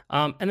yet.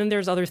 And then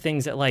there's other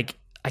things that like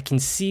I can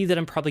see that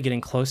I'm probably getting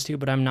close to,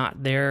 but I'm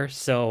not there.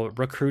 So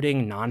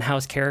recruiting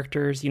non-house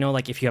characters,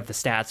 like if you have the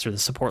stats or the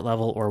support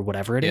level or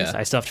whatever it is,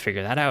 I still have to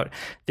figure that out.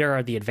 There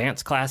are the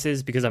advanced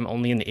classes, because I'm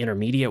only in the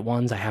intermediate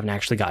ones. I haven't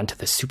actually gotten to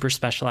the super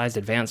specialized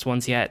advanced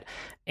ones yet.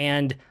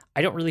 And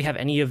I don't really have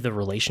any of the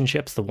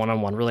relationships, the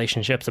one-on-one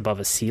relationships above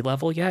a C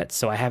level yet.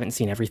 So I haven't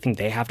seen everything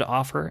they have to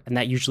offer. And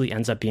that usually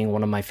ends up being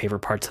one of my favorite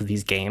parts of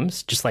these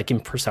games. Just like in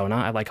Persona,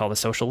 I like all the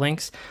social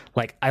links.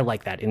 Like I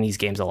like that in these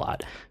games a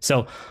lot.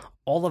 So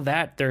all of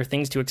that, there are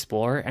things to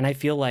explore, and I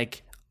feel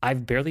like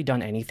I've barely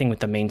done anything with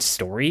the main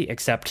story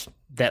except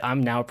that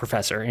I'm now a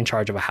professor in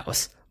charge of a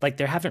house. Like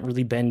there haven't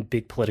really been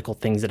big political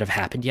things that have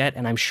happened yet,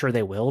 and I'm sure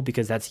they will,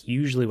 because that's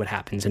usually what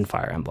happens in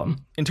Fire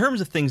Emblem. In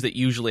terms of things that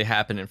usually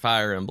happen in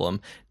Fire Emblem,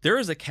 there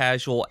is a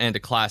casual and a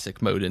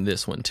classic mode in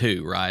this one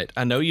too, right?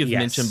 I know you've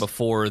mentioned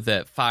before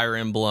that Fire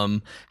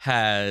Emblem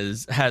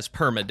has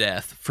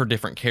permadeath for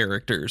different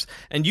characters,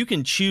 and you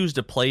can choose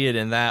to play it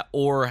in that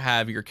or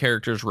have your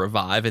characters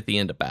revive at the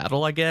end of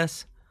battle, I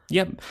guess.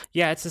 Yep.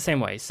 Yeah, it's the same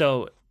way.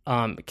 So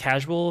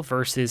casual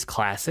versus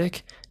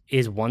classic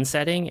is one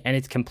setting, and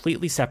it's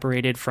completely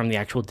separated from the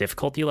actual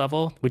difficulty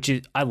level, which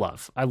is I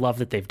love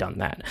that they've done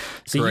that.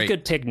 So you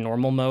could pick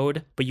normal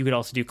mode, but you could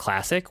also do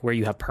classic where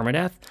you have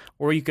permadeath,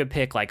 or you could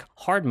pick like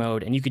hard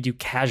mode and you could do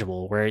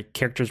casual where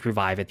characters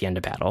revive at the end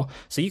of battle.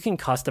 So you can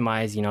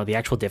customize, the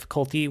actual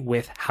difficulty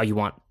with how you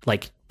want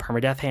like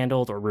permadeath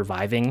handled or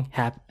reviving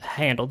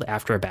handled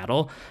after a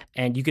battle,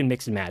 and you can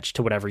mix and match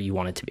to whatever you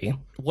want it to be.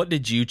 What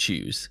did you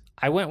choose?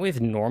 I went with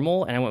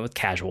normal and I went with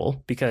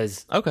casual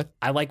because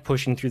I like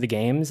pushing through the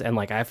games and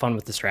like I have fun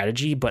with the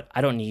strategy, but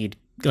I don't need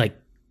like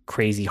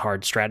crazy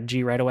hard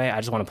strategy right away. I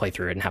just want to play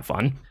through it and have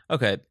fun.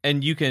 Okay.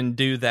 And you can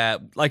do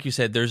that, like you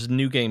said, there's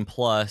New Game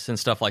Plus and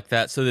stuff like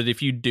that, so that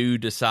if you do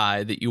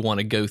decide that you want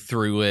to go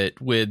through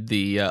it with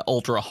the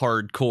ultra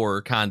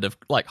hardcore kind of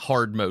like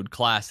hard mode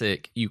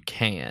classic, you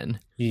can.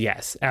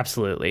 Yes,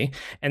 absolutely.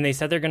 And they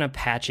said they're going to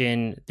patch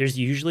in, there's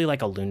usually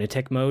like a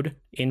lunatic mode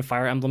in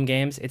Fire Emblem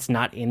games. It's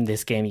not in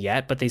this game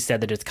yet, but they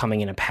said that it's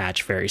coming in a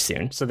patch very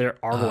soon. So there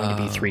are going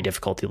to be 3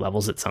 difficulty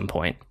levels at some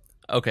point.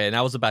 Okay, and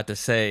I was about to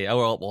say,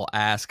 we'll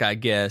ask, I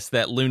guess,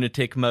 that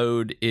lunatic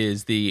mode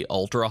is the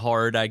ultra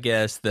hard, I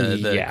guess,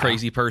 the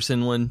crazy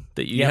person one,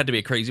 that you had to be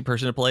a crazy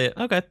person to play it.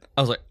 Okay.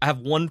 I was like, I have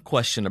one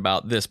question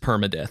about this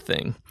permadeath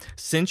thing.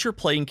 Since you're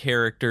playing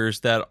characters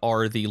that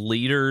are the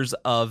leaders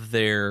of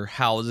their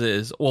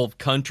houses, well,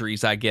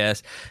 countries, I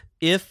guess,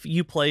 if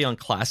you play on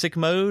classic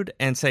mode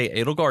and say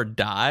Edelgard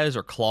dies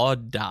or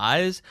Claude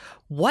dies,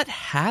 what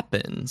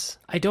happens?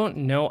 I don't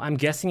know. I'm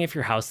guessing if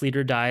your house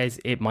leader dies,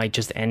 it might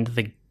just end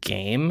the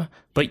game.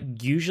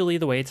 But usually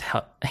the way it's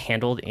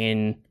handled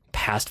in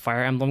past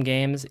Fire Emblem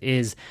games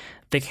is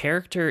the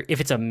character, if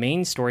it's a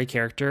main story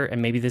character,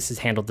 and maybe this is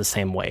handled the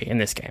same way in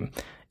this game,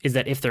 is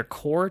that if they're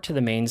core to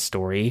the main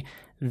story,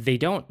 they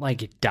don't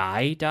like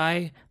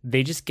die.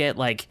 They just get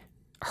like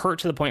hurt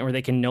to the point where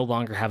they can no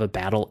longer have a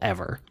battle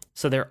ever.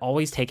 So they're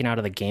always taken out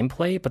of the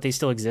gameplay, but they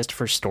still exist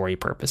for story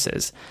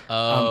purposes.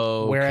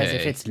 Whereas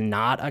if it's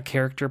not a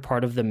character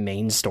part of the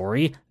main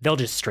story, they'll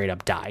just straight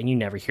up die and you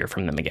never hear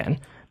from them again.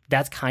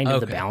 That's kind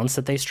of the balance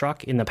that they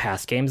struck in the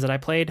past games that I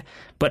played.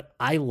 But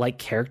I like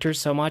characters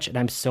so much, and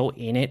I'm so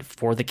in it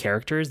for the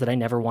characters that I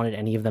never wanted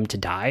any of them to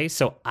die.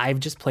 So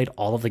I've just played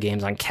all of the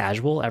games on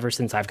casual ever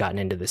since I've gotten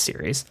into this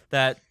series.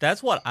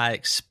 That's what I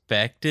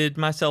expected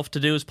myself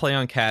to do, is play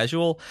on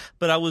casual.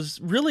 But I was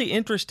really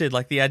interested,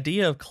 like the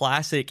idea of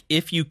classic,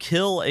 if you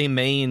kill a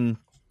main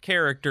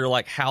character,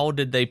 like how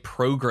did they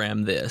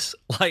program this?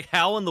 Like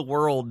how in the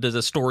world does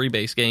a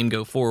story-based game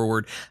go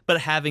forward, but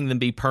having them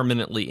be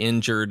permanently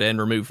injured and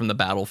removed from the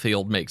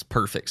battlefield makes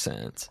perfect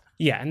sense.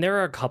 Yeah, and there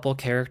are a couple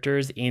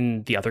characters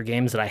in the other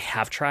games that I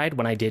have tried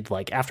when I did,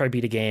 like, after I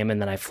beat a game and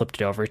then I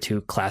flipped it over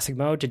to classic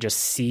mode to just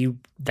see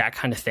that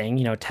kind of thing,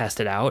 test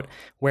it out,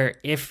 where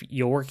if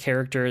your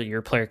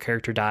player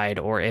character died,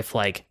 or if,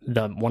 like,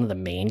 one of the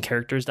main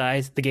characters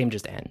dies, the game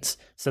just ends.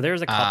 So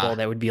there's a couple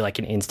that would be, like,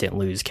 an instant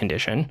lose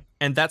condition.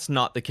 And that's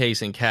not the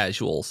case in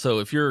casual. So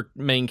if your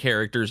main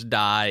characters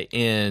die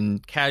in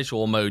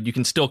casual mode, you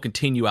can still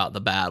continue out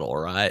the battle,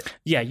 right?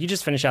 Yeah, you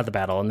just finish out the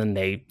battle and then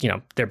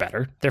they're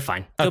better. They're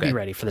fine. They'll be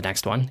ready for the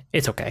next one.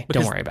 It's okay.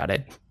 Don't worry about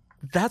it.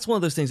 That's one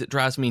of those things that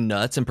drives me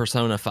nuts in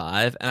Persona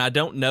 5, and I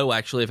don't know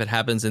actually if it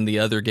happens in the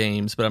other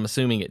games, but I'm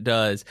assuming it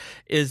does,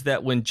 is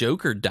that when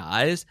Joker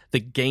dies, the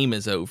game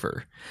is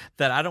over.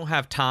 That I don't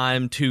have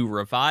time to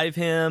revive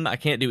him, I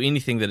can't do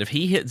anything, that if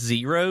he hits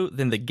 0,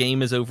 then the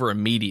game is over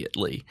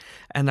immediately.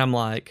 And I'm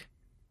like,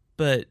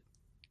 but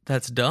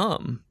that's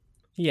dumb.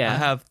 Yeah. I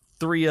have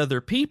 3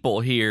 other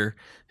people here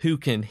who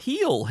can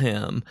heal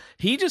him.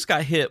 He just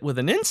got hit with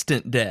an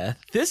instant death.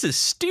 This is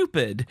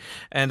stupid.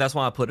 And that's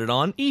why I put it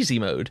on easy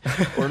mode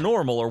or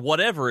normal or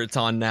whatever it's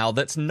on now.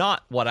 That's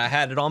not what I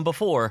had it on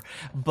before.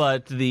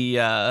 But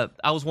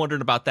I was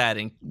wondering about that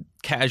in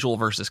casual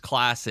versus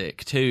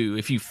classic too,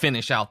 if you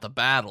finish out the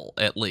battle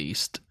at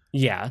least.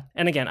 Yeah.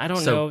 And again, I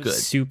don't know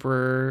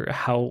super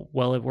how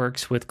well it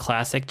works with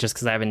Classic just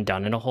because I haven't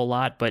done it a whole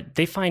lot, but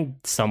they find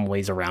some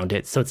ways around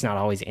it. So it's not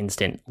always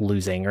instant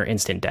losing or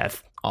instant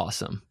death.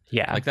 Awesome.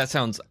 Yeah. Like that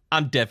sounds,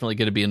 I'm definitely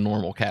going to be a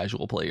normal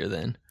casual player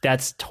then.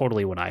 That's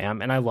totally what I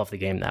am. And I love the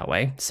game that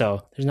way.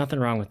 So there's nothing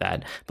wrong with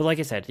that. But like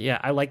I said, yeah,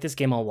 I like this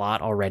game a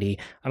lot already.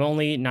 I'm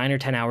only 9 or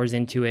 10 hours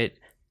into it.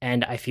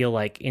 And I feel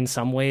like in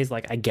some ways,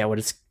 like I get what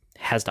it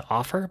has to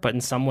offer, but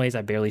in some ways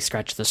I barely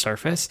scratched the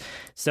surface.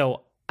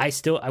 So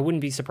I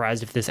wouldn't be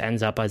surprised if this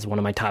ends up as one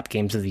of my top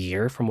games of the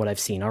year from what I've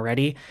seen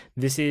already.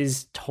 This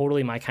is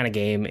totally my kind of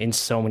game in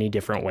so many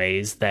different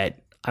ways that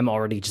I'm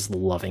already just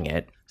loving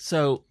it.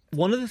 So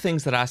one of the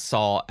things that I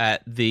saw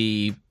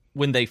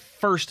when they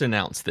first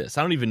announced this,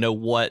 I don't even know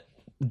what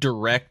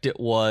direct it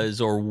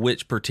was or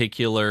which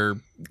particular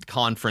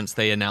conference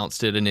they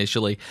announced it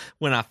initially.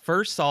 When I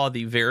first saw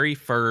the very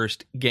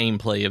first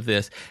gameplay of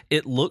this,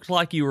 it looked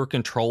like you were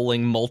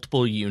controlling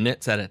multiple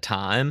units at a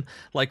time.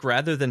 Like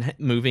rather than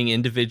moving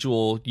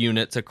individual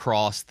units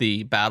across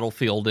the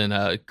battlefield in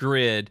a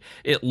grid,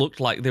 it looked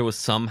like there was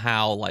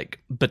somehow like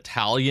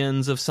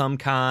battalions of some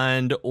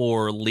kind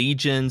or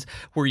legions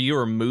where you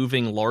were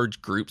moving large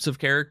groups of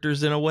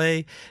characters in a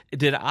way.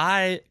 Did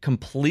I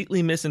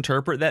completely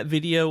misinterpret that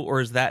video,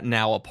 or is that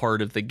now a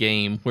part of the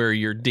game where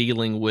you're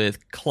dealing with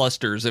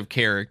clusters of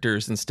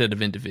characters instead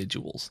of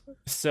individuals?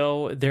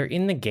 So they're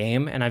in the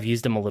game and I've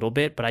used them a little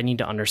bit, but I need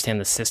to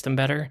understand the system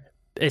better.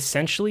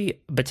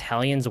 Essentially,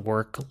 battalions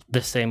work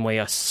the same way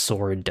a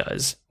sword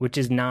does, which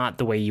is not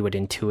the way you would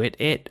intuit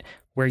it,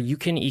 where you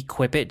can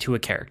equip it to a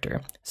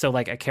character. So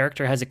like a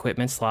character has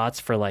equipment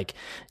slots for like,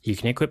 you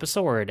can equip a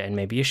sword and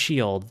maybe a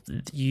shield.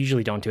 You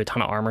usually don't do a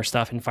ton of armor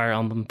stuff in Fire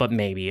Emblem, but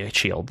maybe a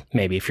shield,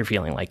 maybe if you're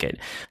feeling like it.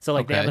 So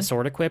like They have a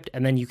sword equipped,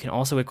 and then you can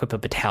also equip a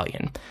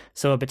battalion.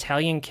 So a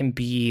battalion could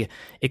be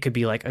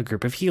like a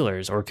group of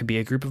healers, or it could be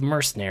a group of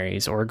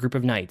mercenaries, or a group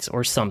of knights,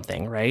 or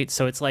something, right?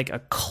 So it's like a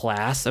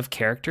class of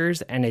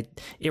characters, and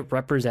it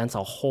represents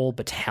a whole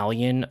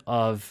battalion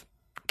of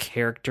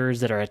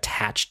characters that are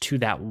attached to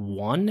that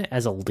one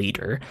as a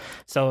leader.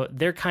 So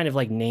they're kind of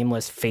like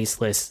nameless,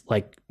 faceless,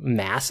 like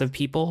mass of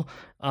people,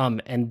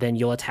 and then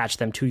you'll attach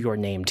them to your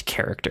named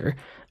character.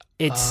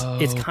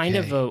 It's kind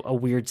of a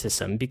weird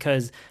system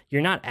because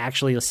you're not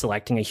actually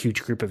selecting a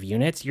huge group of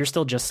units. You're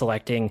still just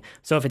selecting.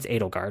 So if it's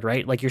Edelgard,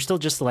 right? Like you're still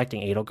just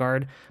selecting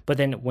Edelgard. But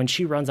then when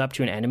she runs up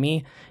to an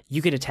enemy,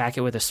 you could attack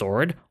it with a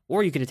sword,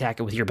 or you could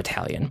attack it with your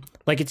battalion.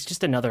 Like it's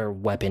just another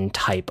weapon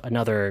type,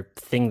 another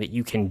thing that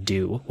you can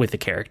do with the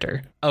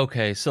character.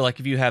 Okay, so like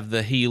if you have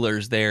the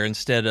healers there,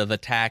 instead of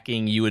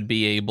attacking, you would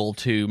be able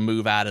to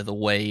move out of the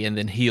way and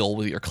then heal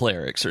with your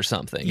clerics or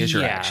something as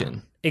your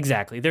action.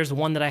 Exactly. There's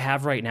one that I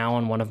have right now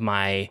on one of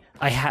my,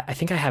 I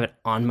think I have it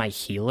on my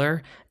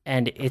healer,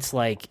 and it's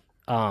like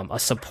a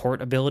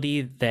support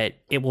ability that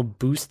it will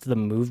boost the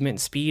movement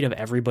speed of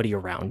everybody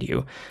around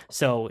you.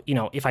 So,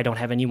 if I don't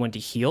have anyone to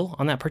heal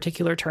on that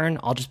particular turn,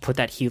 I'll just put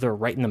that healer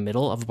right in the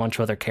middle of a bunch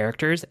of other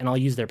characters, and I'll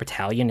use their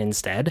battalion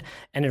instead,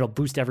 and it'll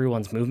boost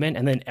everyone's movement,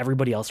 and then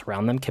everybody else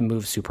around them can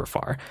move super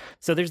far.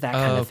 So there's that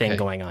kind of thing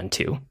going on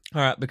too.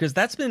 All right, because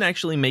that's been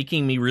actually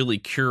making me really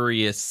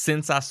curious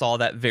since I saw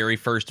that very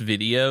first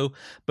video,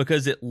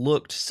 because it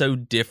looked so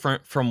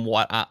different from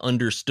what I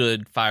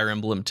understood Fire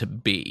Emblem to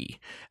be.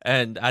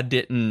 And I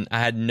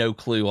had no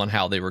clue on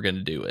how they were going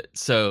to do it.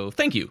 So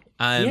thank you.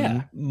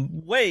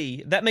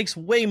 That makes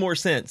way more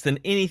sense than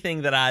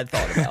anything that I had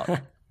thought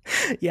about.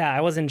 Yeah,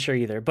 I wasn't sure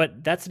either,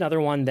 but that's another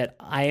one that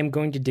I am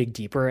going to dig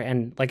deeper.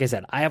 And like I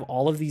said, I have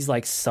all of these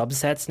like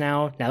subsets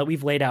now that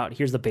we've laid out,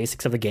 here's the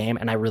basics of the game,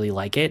 and I really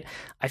like it.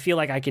 I feel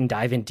like I can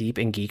dive in deep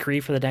in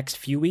geekery for the next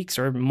few weeks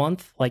or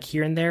month, like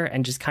here and there,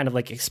 and just kind of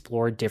like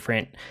explore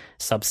different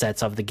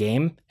subsets of the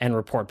game and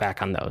report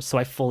back on those. So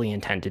I fully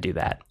intend to do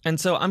that. And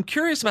so I'm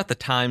curious about the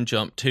time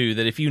jump too,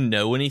 that if you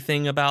know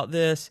anything about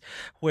this,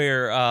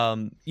 where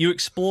you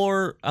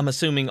explore, I'm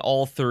assuming,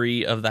 all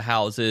 3 of the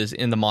houses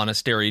in the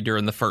monastery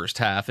during the first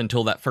half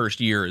until that first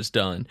year is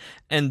done.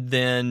 And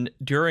then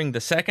during the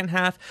second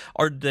half,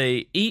 are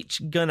they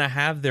each going to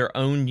have their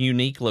own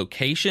unique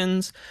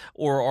locations,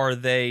 or are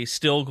they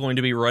still going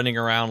to be running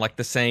around like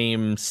the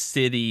same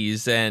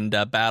cities and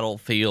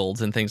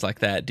battlefields and things like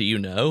that? Do you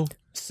know?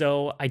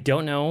 So I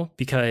don't know,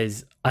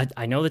 because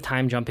I know the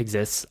time jump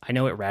exists. I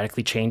know it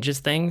radically changes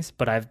things,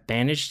 but I've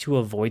managed to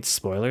avoid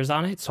spoilers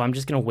on it. So I'm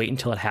just going to wait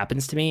until it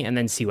happens to me and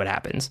then see what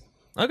happens.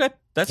 Okay,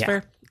 that's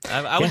fair.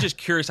 I was just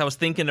curious. I was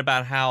thinking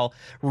about how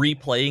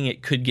replaying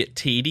it could get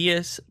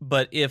tedious,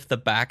 but if the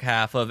back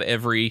half of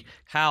every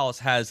house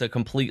has a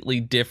completely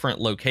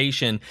different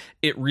location,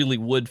 it really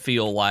would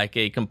feel like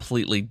a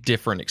completely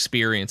different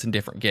experience and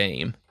different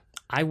game.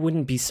 I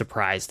wouldn't be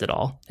surprised at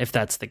all if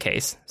that's the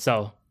case.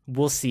 So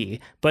we'll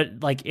see.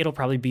 But like, it'll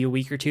probably be a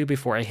week or two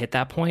before I hit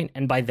that point,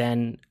 and by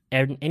then,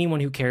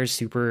 anyone who cares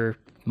super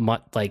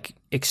much, like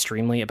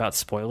extremely, about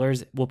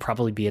spoilers will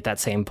probably be at that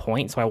same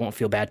point, so I won't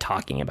feel bad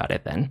talking about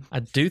it then. I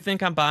do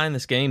think I'm buying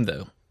this game,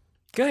 though.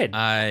 Good.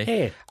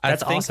 Hey,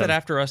 that's awesome. I think that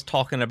after us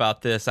talking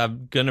about this,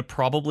 I'm going to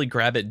probably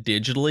grab it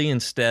digitally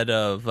instead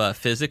of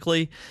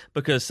physically,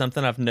 because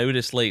something I've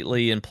noticed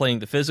lately in playing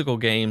the physical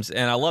games,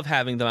 and I love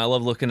having them, I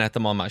love looking at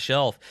them on my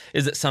shelf,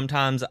 is that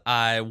sometimes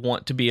I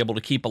want to be able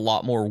to keep a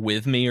lot more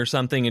with me or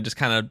something and just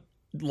kind of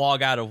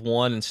log out of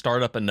one and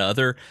start up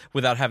another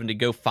without having to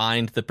go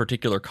find the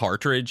particular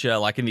cartridge,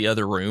 like in the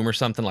other room or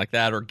something like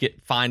that, or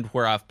find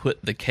where I've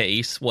put the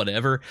case,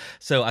 whatever.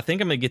 So I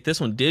think I'm going to get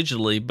this one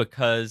digitally,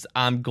 because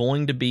I'm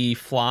going to be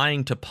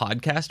flying to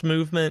Podcast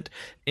Movement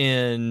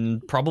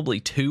in probably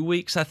 2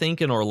 weeks, I think,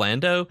 in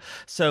Orlando.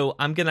 So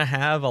I'm going to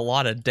have a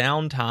lot of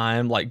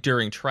downtime, like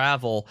during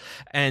travel,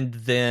 and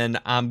then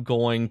I'm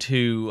going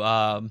to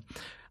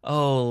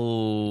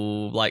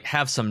like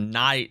have some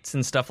nights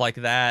and stuff like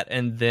that,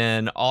 and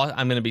then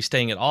I'm going to be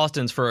staying at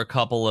Austin's for a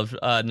couple of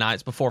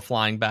nights before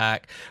flying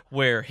back,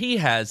 where he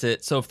has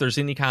it. So if there's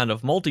any kind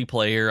of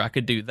multiplayer, I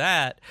could do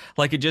that.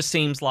 Like, it just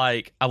seems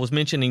like I was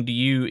mentioning to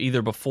you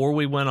either before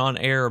we went on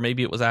air, or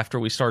maybe it was after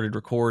we started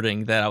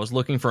recording, that I was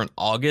looking for an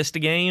August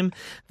game,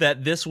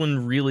 that this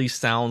one really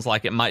sounds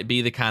like it might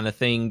be the kind of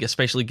thing,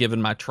 especially given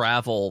my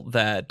travel,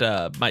 that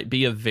might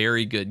be a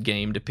very good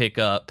game to pick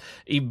up,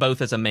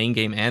 both as a main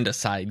game and a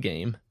side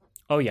game.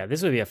 Oh yeah,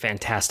 this would be a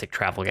fantastic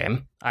travel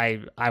game. I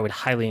would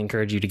highly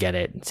encourage you to get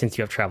it, since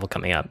you have travel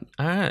coming up.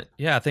 All right.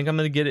 Yeah, I think I'm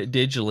going to get it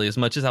digitally, as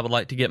much as I would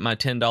like to get my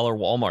 $10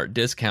 Walmart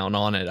discount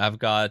on it. I've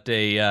got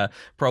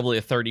probably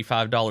a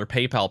 $35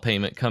 PayPal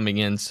payment coming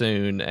in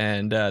soon,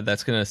 and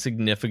that's going to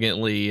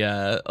significantly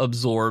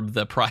absorb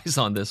the price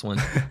on this one.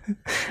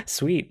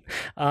 Sweet.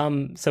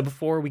 So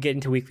before we get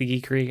into Weekly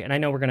Geekery, and I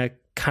know we're going to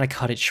kind of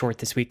cut it short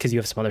this week because you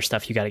have some other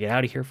stuff you got to get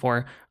out of here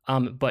for,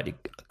 but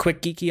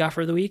quick geeky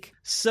offer of the week.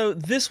 So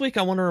this week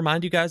I want to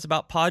remind you guys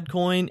about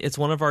Podcoin. It's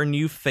one of our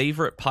new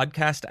favorite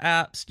podcast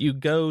apps. You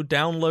go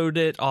download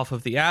it off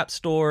of the App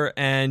Store,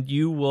 and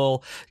you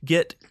will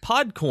get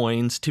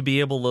Podcoins to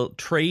be able to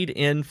trade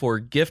in for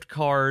gift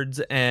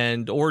cards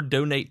or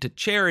donate to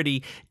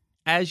charity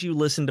as you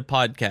listen to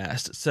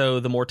podcasts. So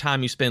the more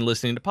time you spend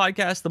listening to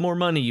podcasts, the more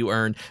money you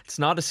earn. It's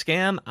not a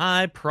scam,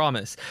 I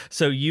promise.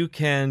 So you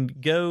can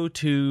go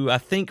to, I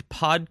think,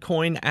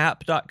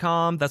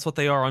 podcoinapp.com. That's what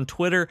they are on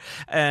Twitter.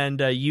 And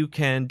you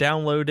can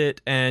download it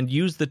and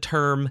use the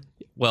code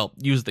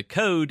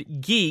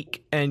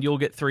GEEK, and you'll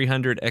get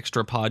 300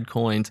 extra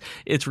Podcoins.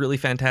 It's really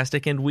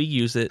fantastic, and we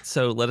use it.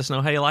 So let us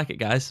know how you like it,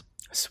 guys.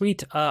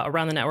 Sweet.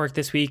 Around the network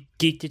this week,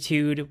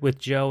 Geektitude with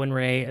Joe and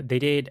Ray. They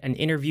did an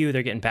interview.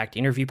 They're getting back to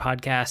interview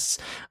podcasts,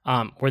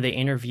 where they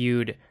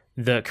interviewed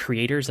the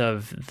creators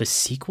of The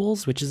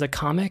Sequels, which is a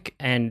comic,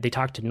 and they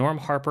talked to Norm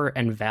Harper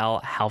and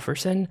Val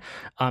Halverson.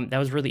 That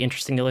was really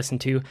interesting to listen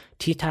to.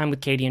 Tea Time with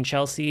Katie and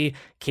Chelsea.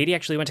 Katie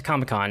actually went to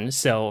Comic-Con,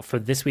 so for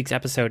this week's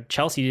episode,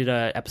 Chelsea did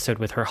an episode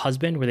with her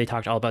husband where they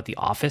talked all about The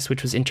Office,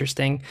 which was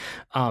interesting.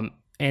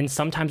 And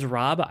Sometimes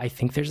Rob, I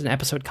think there's an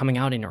episode coming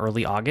out in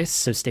early August,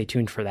 so stay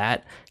tuned for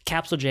that.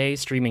 Capsule J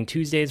streaming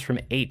Tuesdays from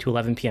 8 to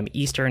 11 p.m.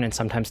 Eastern, and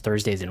sometimes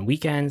Thursdays and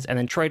weekends. And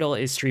then Troidal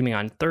is streaming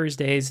on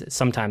Thursdays,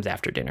 sometimes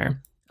after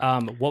dinner.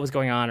 What was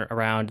going on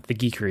around the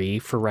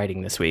geekery for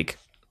writing this week?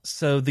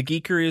 So the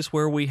Geekery is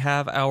where we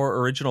have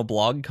our original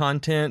blog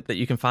content that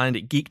you can find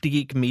at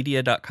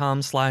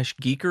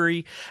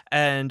geek2geekmedia.com/geekery.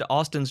 And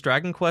Austin's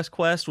Dragon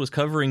Quest was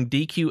covering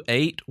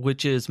DQ8,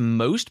 which is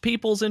most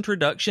people's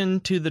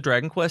introduction to the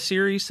Dragon Quest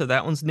series. So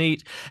that one's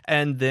neat.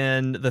 And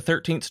then the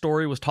 13th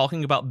story was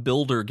talking about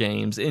builder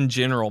games in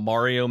general,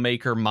 Mario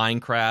Maker,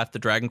 Minecraft, the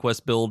Dragon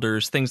Quest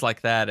builders, things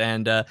like that,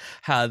 and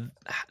how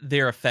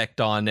their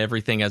effect on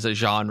everything as a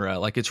genre.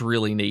 Like, it's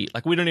really neat.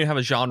 Like, we don't even have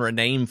a genre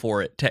name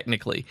for it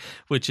technically,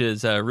 which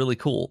is really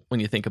cool when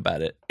you think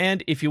about it.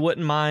 And if you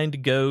wouldn't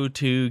mind, go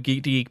to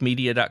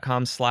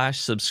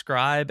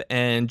geek2geekmedia.com/subscribe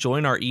and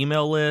join our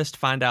email list,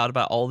 find out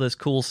about all this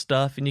cool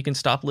stuff, and you can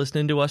stop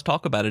listening to us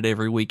talk about it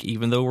every week,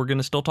 even though we're going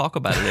to still talk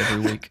about it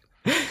every week.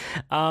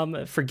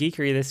 For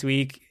Geekery this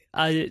week,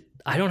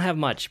 I don't have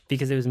much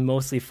because it was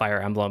mostly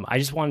Fire Emblem. I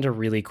just wanted to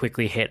really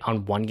quickly hit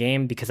on one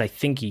game because I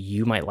think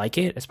you might like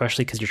it,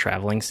 especially because you're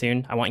traveling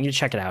soon. I want you to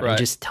check it out and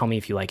just tell me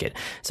if you like it.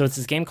 So it's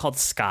this game called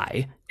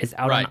Sky. It's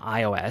out on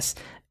iOS,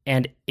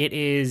 and it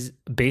is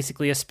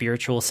basically a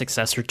spiritual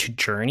successor to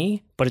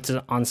Journey, but it's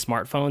on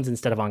smartphones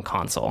instead of on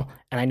console.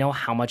 And I know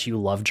how much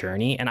you love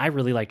Journey, and I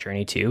really like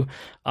Journey too.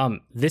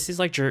 This is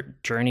like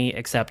Journey,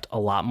 except a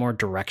lot more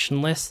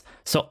directionless.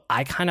 So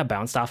I kind of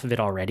bounced off of it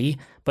already,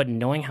 but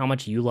knowing how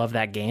much you love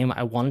that game,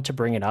 I wanted to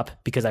bring it up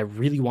because I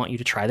really want you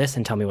to try this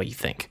and tell me what you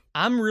think.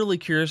 I'm really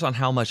curious on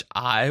how much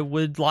I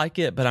would like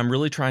it, but I'm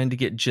really trying to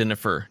get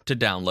Jennifer to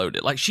download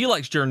it. Like, she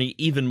likes Journey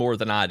even more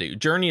than I do.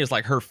 Journey is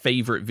like her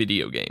favorite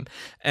video game.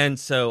 And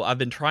so I've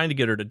been trying to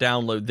get her to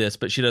download this,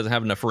 but she doesn't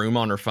have enough room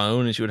on her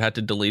phone and she would have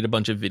to delete a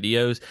bunch of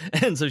videos.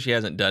 And so she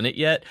hasn't done it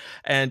yet.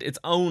 And it's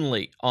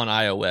only on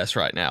iOS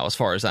right now, as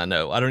far as I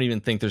know. I don't even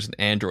think there's an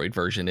Android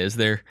version, is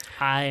there?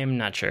 I'm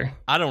not sure.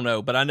 I don't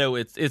know, but I know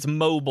it's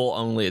mobile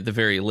only at the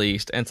very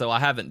least. And so I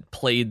haven't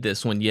played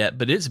this one yet,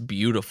 but it's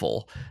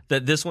beautiful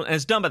that this one, and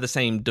it's done by the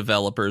same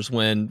developers.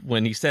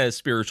 When he says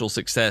spiritual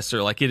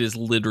successor, like, it is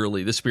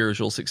literally the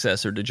spiritual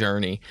successor to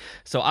Journey.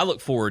 So I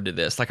look forward to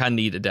this. Like, I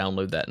need to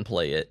download that and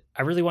play it.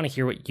 I really want to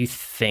hear what you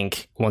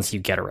think once you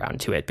get around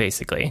to it,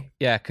 basically.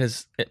 Yeah,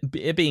 because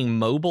it being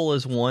mobile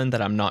is one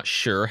that I'm not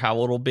sure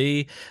how it'll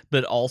be,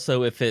 but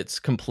also if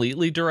it's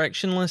completely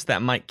directionless,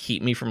 that might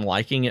keep me from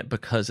liking it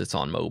because it's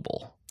on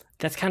mobile.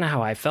 That's kind of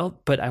how I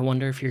felt, but I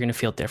wonder if you're going to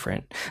feel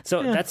different.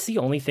 So that's the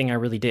only thing I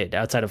really did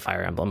outside of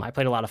Fire Emblem. I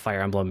played a lot of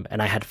Fire Emblem,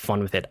 and I had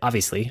fun with it.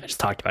 Obviously, I just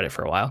talked about it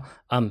for a while.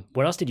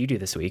 What else did you do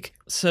this week?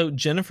 So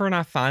Jennifer and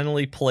I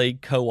finally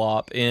played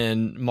co-op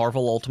in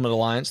Marvel Ultimate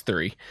Alliance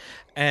 3,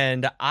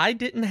 and I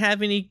didn't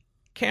have any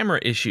camera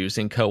issues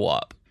in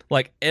co-op.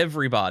 Like,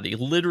 everybody,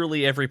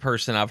 literally every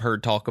person I've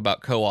heard talk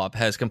about co-op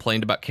has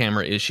complained about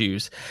camera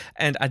issues,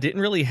 and I didn't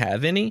really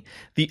have any.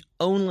 The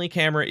only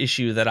camera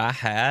issue that I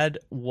had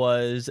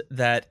was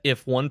that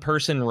if one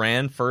person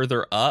ran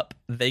further up,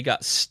 they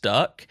got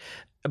stuck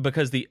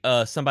because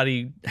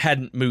somebody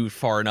hadn't moved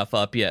far enough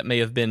up yet, may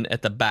have been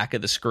at the back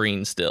of the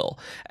screen still.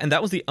 And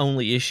that was the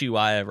only issue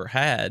I ever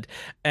had.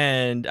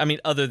 And I mean,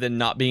 other than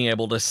not being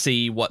able to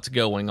see what's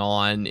going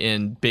on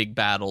in big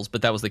battles,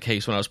 but that was the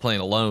case when I was playing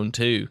alone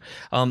too.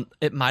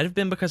 It might have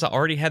been because I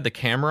already had the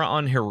camera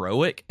on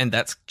heroic, and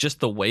that's just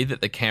the way that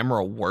the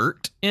camera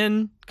worked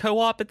in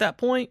co-op at that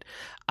point.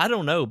 I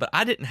don't know, but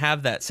I didn't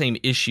have that same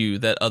issue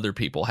that other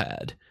people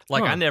had.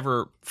 Like, I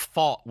never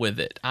fought with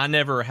it. I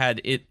never had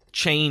it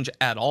change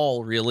at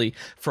all, really,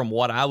 from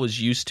what I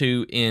was used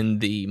to in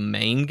the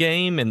main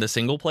game, in the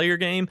single player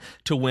game,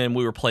 to when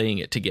we were playing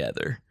it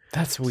together.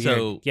 That's weird.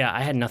 So, yeah,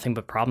 I had nothing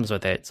but problems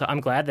with it. So I'm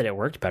glad that it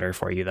worked better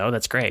for you, though.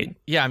 That's great.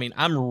 Yeah, I mean,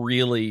 I'm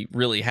really,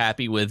 really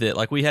happy with it.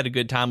 Like, we had a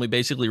good time. We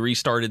basically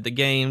restarted the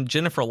game.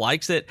 Jennifer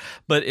likes it,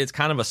 but it's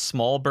kind of a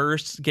small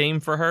burst game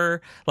for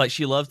her. Like,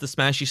 she loves the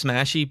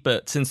smashy,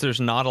 but since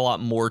there's not a lot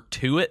more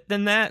to it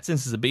than that,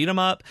 since it's a beat 'em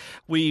up,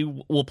 we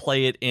will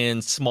play it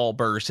in small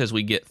bursts as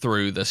we get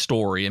through the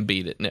story and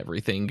beat it and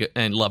everything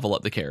and level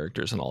up the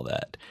characters and all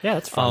that. Yeah,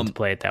 it's fun to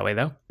play it that way,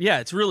 though. Yeah,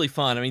 it's really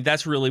fun. I mean,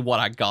 that's really what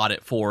I got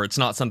it for. It's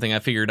not something I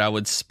figured I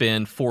would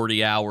spend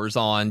 40 hours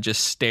on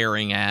just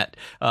staring at,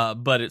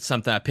 but it's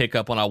something I pick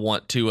up when I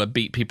want to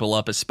beat people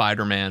up as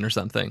Spider-Man or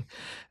something.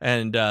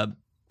 And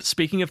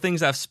speaking of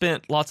things I've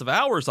spent lots of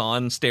hours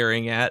on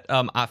staring at,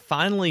 I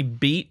finally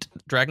beat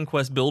Dragon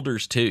Quest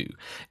Builders 2.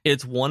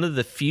 It's one of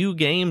the few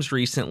games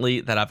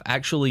recently that I've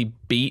actually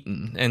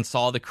beaten and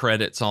saw the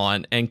credits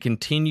on and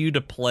continue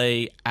to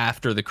play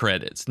after the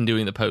credits and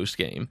doing the post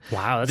game.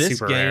 Wow, that's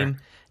super rare.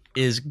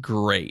 Is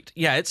great.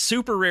 Yeah, it's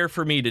super rare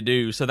for me to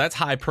do, so that's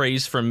high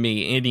praise from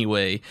me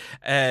anyway.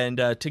 And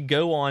to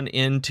go on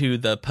into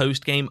the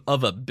post game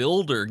of a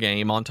builder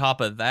game on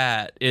top of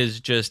that is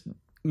just,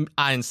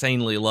 I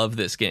insanely love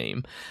this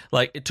game.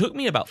 Like, it took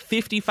me about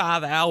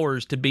 55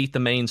 hours to beat the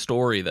main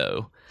story,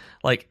 though.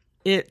 Like,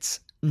 it's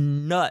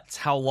nuts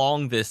how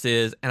long this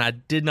is, and I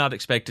did not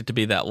expect it to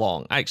be that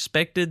long. I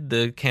expected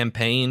the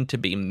campaign to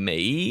be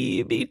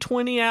maybe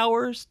 20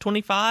 hours,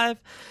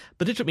 25,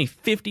 but it took me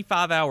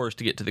 55 hours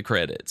to get to the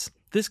credits.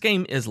 This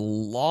game is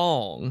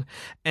long,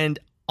 and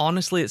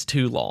honestly, it's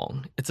too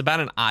long. It's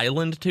about an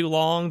island too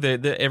long.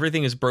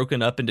 Everything is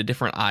broken up into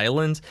different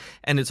islands,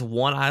 and it's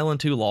one island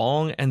too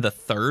long, and the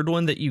third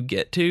one that you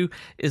get to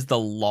is the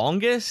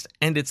longest,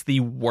 and it's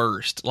the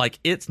worst. Like,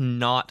 it's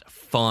not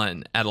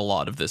fun at a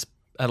lot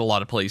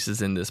of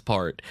places in this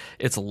part.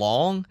 It's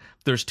long.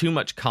 There's too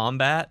much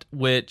combat,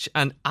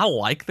 and I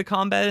like the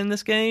combat in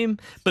this game,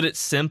 but it's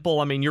simple.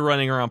 I mean, you're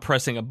running around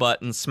pressing a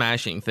button,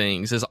 smashing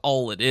things is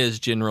all it is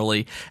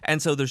generally.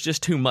 And so there's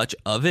just too much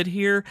of it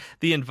here.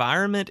 The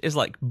environment is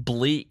like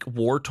bleak,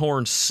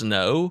 war-torn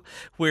snow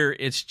where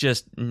it's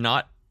just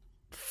not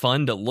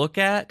fun to look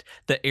at.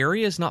 The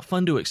area is not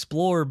fun to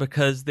explore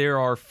because there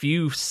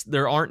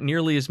aren't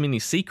nearly as many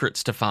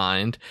secrets to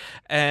find,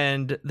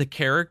 and the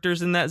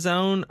characters in that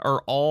zone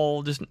are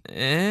all just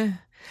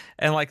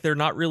and like they're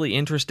not really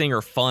interesting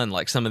or fun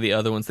like some of the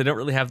other ones. They don't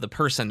really have the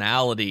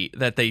personality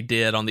that they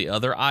did on the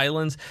other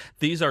islands.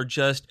 These are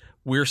just,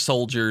 we're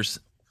soldiers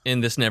in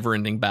this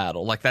never-ending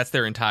battle. Like, that's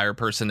their entire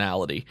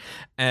personality.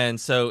 And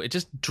so it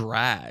just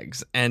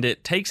drags, and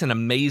it takes an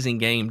amazing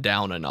game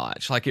down a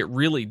notch. Like, it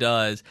really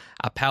does.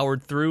 I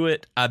powered through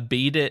it. I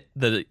beat it.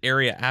 The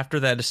area after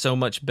that is so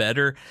much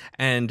better.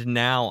 And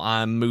now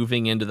I'm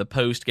moving into the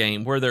post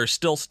game where there's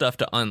still stuff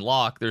to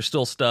unlock. There's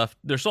still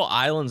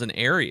islands and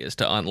areas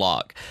to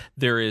unlock.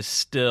 There is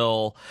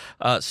still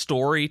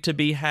story to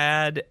be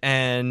had,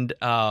 and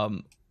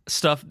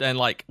stuff and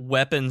like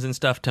weapons and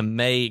stuff to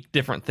make,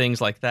 different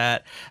things like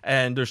that.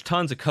 And there's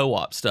tons of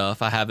co-op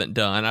stuff I haven't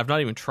done. I've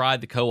not even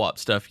tried the co-op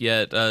stuff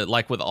yet,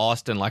 like with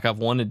Austin, like I've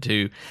wanted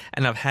to,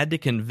 and I've had to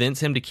convince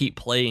him to keep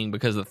playing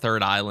because the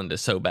third island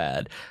is so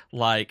bad.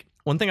 Like,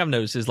 one thing I've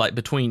noticed is, like,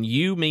 between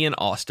you, me, and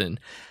Austin,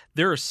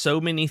 there are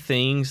so many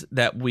things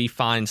that we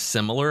find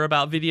similar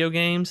about video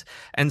games,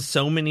 and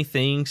so many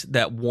things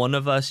that one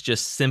of us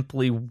just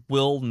simply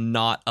will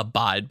not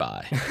abide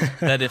by.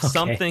 That if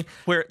something,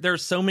 where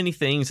there's so many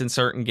things in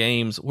certain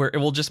games where it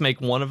will just make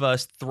one of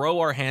us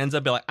throw our hands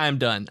up, be like, I'm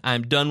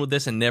done with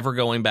this and never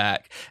going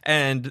back.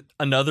 And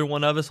another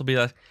one of us will be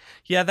like,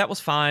 yeah, that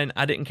was fine.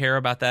 I didn't care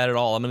about that at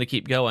all. I'm going to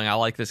keep going. I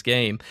like this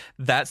game.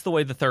 That's the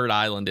way the third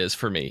island is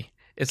for me.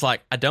 It's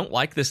like, I don't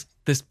like this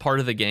part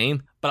of the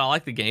game, but I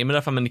like the game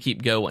enough, I'm going to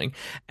keep going.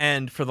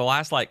 And for the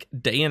last like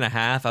day and a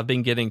half, I've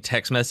been getting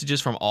text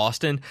messages from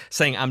Austin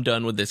saying, I'm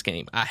done with this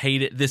game. I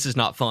hate it. This is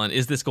not fun.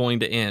 Is this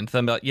going to end? So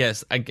I'm like,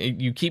 yes,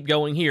 you keep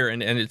going here,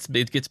 and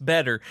it gets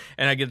better.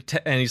 And I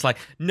get and he's like,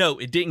 no,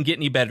 it didn't get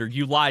any better.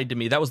 You lied to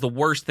me. That was the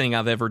worst thing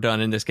I've ever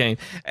done in this game.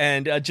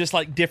 And just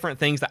like different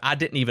things that I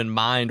didn't even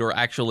mind or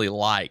actually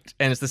liked.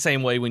 And it's the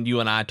same way when you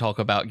and I talk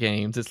about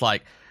games. It's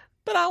like,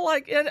 but I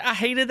like it. I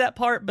hated that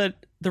part, but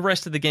the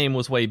rest of the game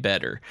was way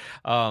better.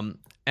 And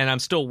I'm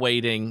still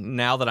waiting.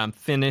 Now that I'm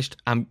finished,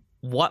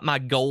 what my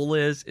goal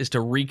is to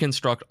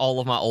reconstruct all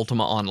of my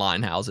Ultima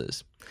Online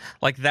houses.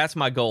 Like, that's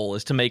my goal,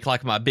 is to make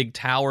like my big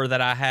tower that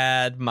I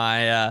had,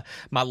 my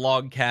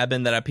log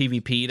cabin that I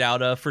PvP'd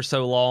out of for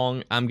so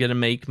long. I'm going to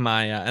make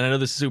my, and I know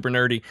this is super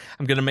nerdy,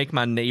 I'm going to make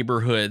my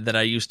neighborhood that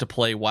I used to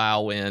play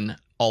WoW in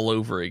all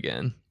over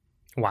again.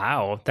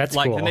 Wow, that's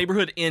like cool. The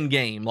neighborhood in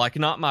game, like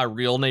not my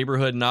real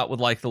neighborhood, not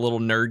with like the little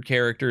nerd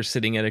characters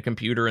sitting at a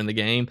computer in the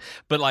game,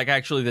 but like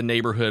actually the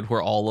neighborhood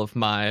where all of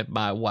my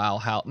WoW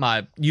house,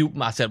 my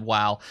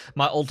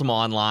Ultima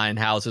Online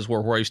houses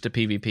were where I used to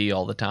PvP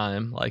all the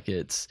time. Like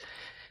it's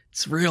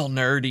real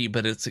nerdy,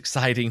 but it's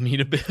exciting me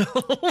to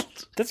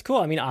build. That's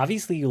cool. I mean,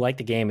 obviously you like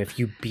the game if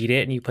you beat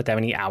it and you put that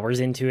many hours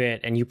into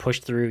it and you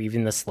push through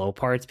even the slow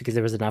parts because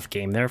there was enough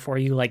game there for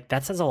you. Like,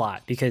 that says a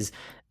lot, because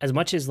as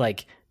much as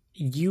like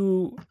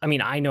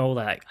I know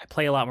that I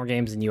play a lot more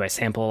games than you, I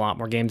sample a lot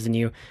more games than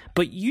you,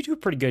 but you do a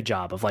pretty good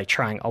job of like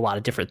trying a lot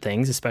of different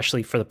things,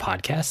 especially for the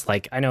podcast.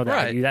 Like, I know that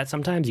I do that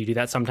sometimes, you do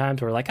that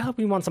sometimes. We're like, oh,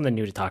 we want something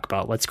new to talk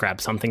about. Let's grab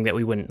something that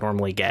we wouldn't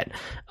normally get.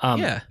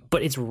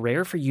 But it's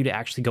rare for you to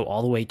actually go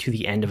all the way to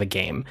the end of a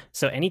game.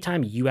 So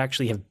anytime you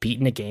actually have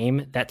beaten a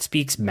game, that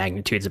speaks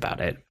magnitudes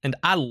about it. And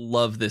I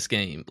love this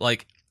game.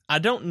 Like, I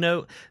don't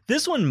know.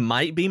 This one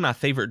might be my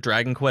favorite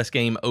Dragon Quest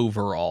game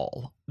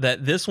overall.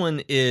 That this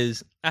one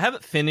is, I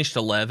haven't finished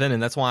 11,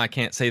 and that's why I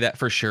can't say that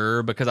for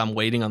sure, because I'm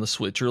waiting on the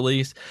Switch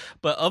release.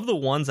 But of the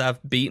ones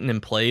I've beaten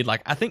and played,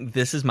 like, I think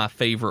this is my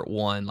favorite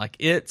one. Like,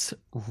 it's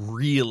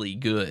really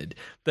good.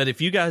 That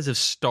if you guys have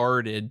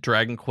started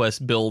Dragon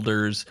Quest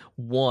Builders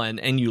 1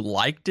 and you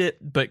liked it,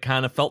 but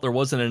kind of felt there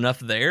wasn't enough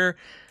there,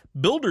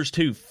 Builders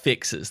 2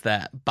 fixes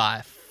that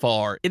by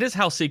far. It is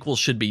how sequels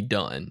should be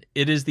done.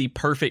 It is the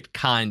perfect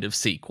kind of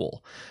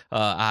sequel.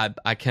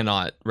 I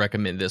cannot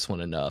recommend this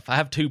one enough. I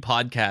have 2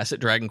 podcasts at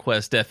Dragon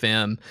Quest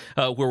FM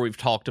where we've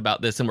talked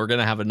about this, and we're going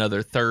to have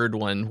another third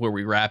one where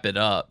we wrap it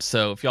up.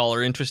 So if y'all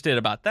are interested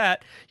about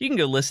that, you can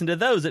go listen to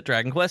those at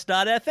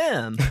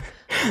dragonquest.fm.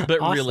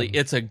 But awesome. Really,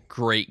 it's a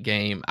great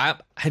game.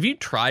 Have you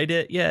tried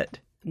it yet?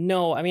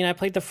 No, I mean, I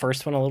played the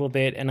first one a little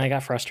bit and I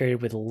got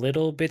frustrated with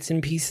little bits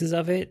and pieces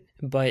of it,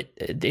 but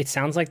it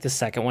sounds like the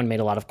second one made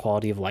a lot of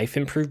quality of life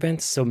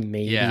improvements, so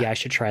maybe I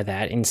should try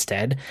that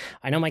instead.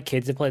 I know my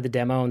kids have played the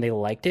demo and they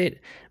liked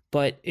it,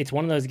 but it's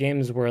one of those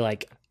games where,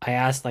 like, I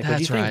asked, like, what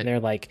do you think? And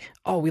they're like,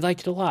 oh, we liked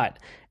it a lot.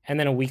 And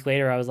then a week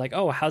later, I was like,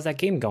 oh, how's that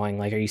game going?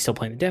 Like, are you still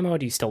playing the demo?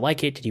 Do you still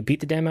like it? Did you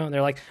beat the demo? And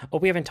they're like, oh,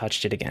 we haven't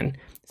touched it again.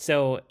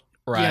 So...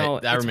 Right, you know,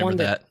 I remember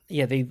that.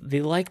 Yeah, they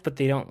like, but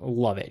they don't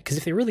love it. Because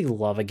if they really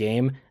love a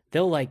game,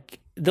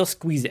 they'll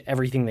squeeze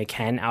everything they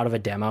can out of a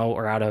demo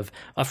or out of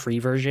a free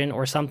version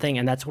or something.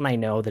 And that's when I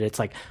know that it's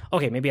like,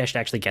 okay, maybe I should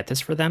actually get this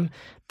for them.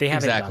 They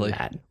haven't done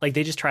that. Like,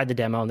 they just tried the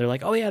demo and they're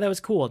like, oh yeah, that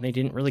was cool. And they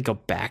didn't really go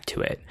back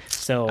to it.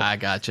 So I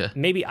gotcha.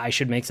 Maybe I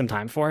should make some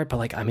time for it, but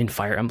like, I'm in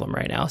Fire Emblem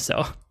right now.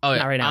 So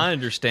not right now. I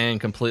understand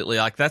completely.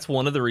 Like, that's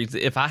one of the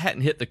reasons, if I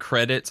hadn't hit the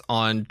credits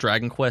on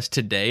Dragon Quest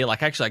today,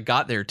 like actually I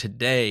got there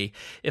today,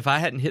 if I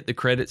hadn't hit the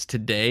credits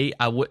today,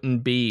 I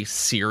wouldn't be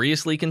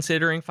seriously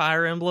considering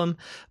Fire Emblem.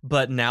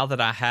 But now that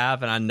that I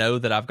have, and I know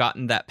that I've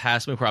gotten that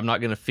past me where I'm not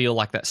going to feel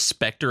like that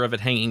specter of it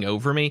hanging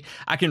over me,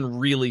 I can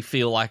really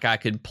feel like I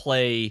could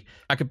play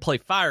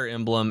Fire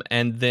Emblem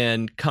and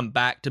then come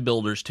back to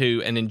Builders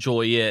 2 and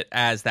enjoy it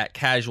as that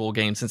casual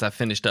game since I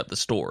finished up the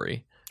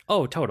story.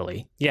 Oh,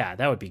 totally. Yeah,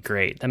 that would be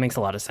great. That makes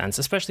a lot of sense,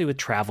 especially with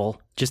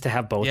travel, just to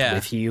have both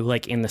with you,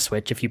 like in the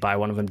Switch, if you buy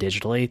one of them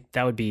digitally.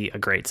 That would be a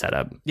great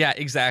setup. Yeah,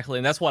 exactly.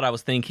 And that's what I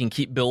was thinking.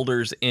 Keep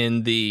Builders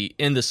in the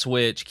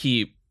Switch,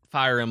 keep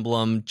Fire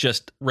Emblem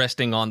just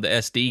resting on the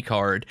SD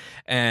card,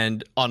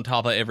 and on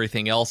top of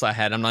everything else I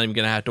had, I'm not even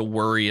going to have to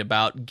worry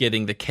about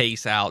getting the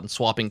case out and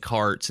swapping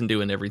carts and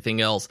doing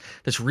everything else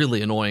that's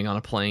really annoying on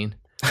a plane.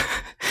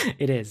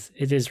 It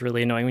is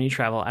really annoying when you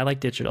travel. I like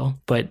digital,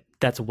 but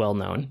that's well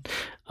known.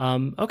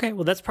 Okay,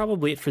 well, that's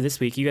probably it for this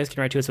week. You guys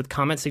can write to us with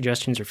comments,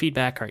 suggestions, or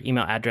feedback. Our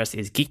email address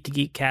is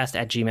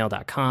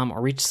geek2geekcast@gmail.com,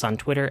 or reach us on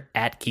Twitter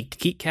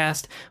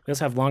 @geek2geekcast. We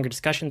also have longer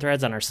discussion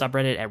threads on our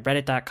subreddit at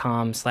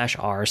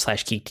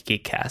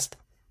reddit.com/r/geek2geekcast.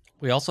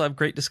 We also have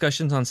great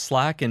discussions on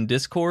Slack and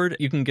Discord.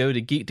 You can go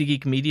to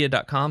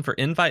geek2geekmedia.com for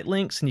invite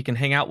links, and you can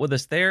hang out with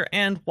us there.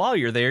 And while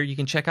you're there, you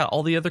can check out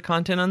all the other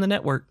content on the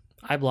network.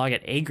 I blog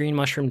at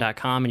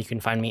agreenmushroom.com, and you can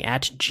find me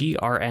at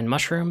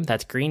grnmushroom.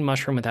 That's green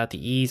mushroom without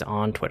the E's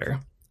on Twitter.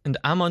 And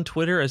I'm on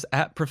Twitter as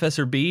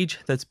 @Professor Beej.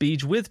 That's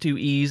Beej with 2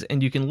 E's.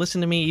 And you can listen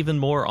to me even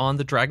more on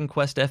the Dragon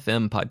Quest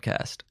FM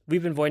podcast.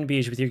 We've been Void and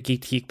Beej with your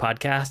Geek to Geek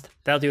podcast.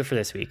 That'll do it for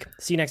this week.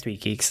 See you next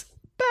week, geeks.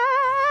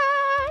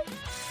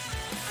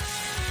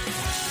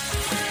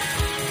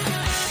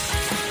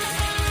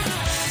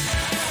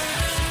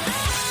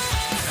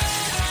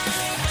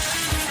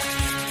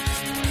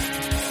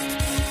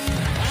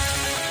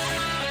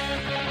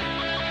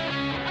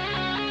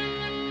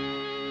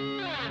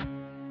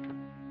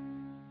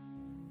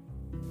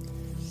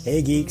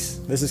 Hey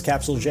geeks, this is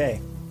Capsule J.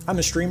 I'm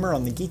a streamer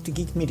on the Geek to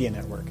Geek Media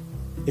Network.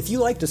 If you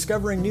like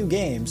discovering new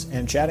games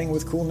and chatting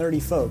with cool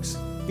nerdy folks,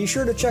 be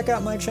sure to check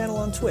out my channel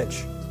on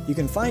Twitch. You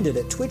can find it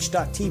at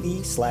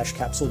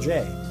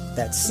twitch.tv/CapsuleJ.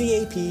 That's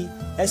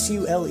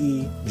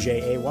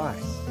CapsuleJay.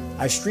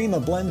 I stream a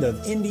blend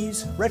of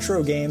indies,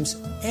 retro games,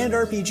 and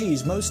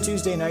RPGs most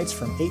Tuesday nights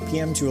from 8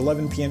 p.m. to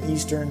 11 p.m.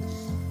 Eastern,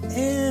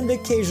 and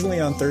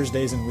occasionally on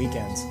Thursdays and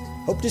weekends.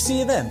 Hope to see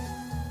you then.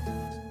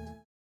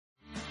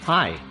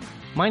 Hi,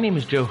 my name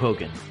is Joe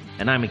Hogan,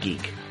 and I'm a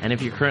geek. And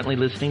if you're currently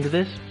listening to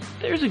this,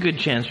 there's a good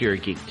chance you're a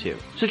geek too.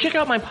 So check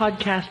out my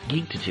podcast,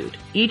 Geektitude.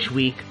 Each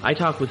week, I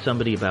talk with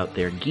somebody about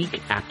their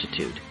geek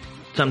aptitude.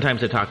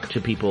 Sometimes I talk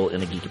to people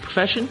in a geeky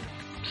profession.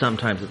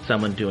 Sometimes it's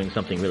someone doing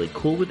something really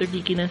cool with their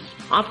geekiness.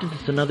 Often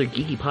it's another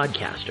geeky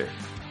podcaster.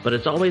 But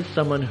it's always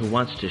someone who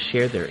wants to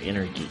share their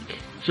inner geek.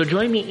 So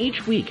join me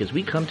each week as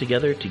we come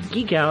together to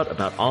geek out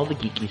about all the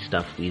geeky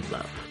stuff we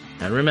love.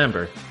 And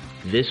remember,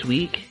 this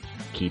week,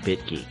 keep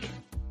it geek.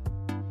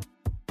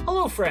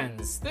 Hello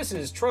friends, this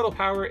is Troidal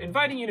Power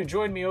inviting you to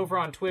join me over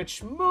on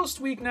Twitch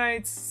most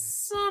weeknights,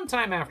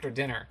 sometime after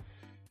dinner.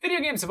 Video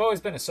games have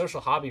always been a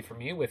social hobby for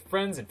me, with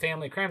friends and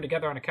family crammed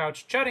together on a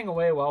couch, chatting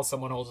away while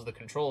someone holds the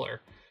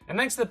controller. And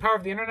thanks to the power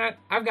of the internet,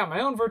 I've got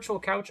my own virtual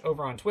couch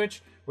over on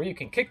Twitch, where you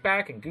can kick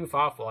back and goof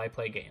off while I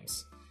play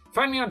games.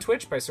 Find me on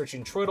Twitch by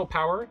searching Troidal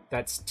Power,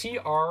 that's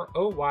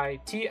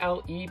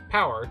TROYTLE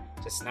Power,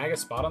 to snag a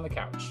spot on the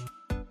couch.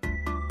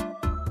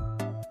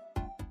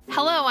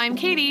 Hello, I'm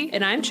Katie.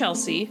 And I'm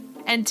Chelsea.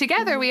 And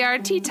together we are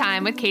Tea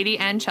Time with Katie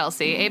and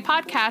Chelsea, a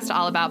podcast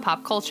all about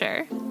pop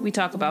culture. We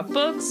talk about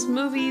books,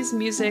 movies,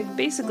 music,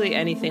 basically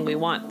anything we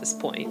want at this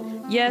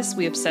point. Yes,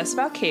 we obsess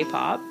about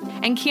K-pop.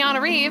 And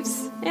Keanu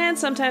Reeves. And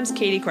sometimes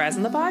Katie cries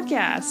on the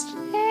podcast.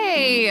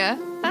 Hey,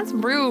 that's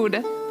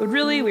rude. But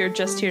really, we are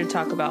just here to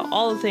talk about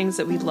all the things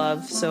that we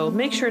love, so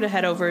make sure to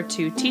head over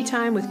to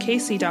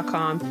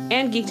teatimewithkc.com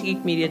and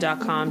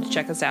geek2geekmedia.com to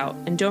check us out.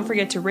 And don't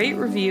forget to rate,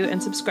 review,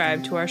 and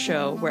subscribe to our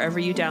show wherever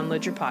you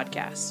download your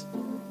podcasts.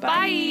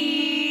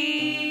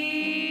 Bye!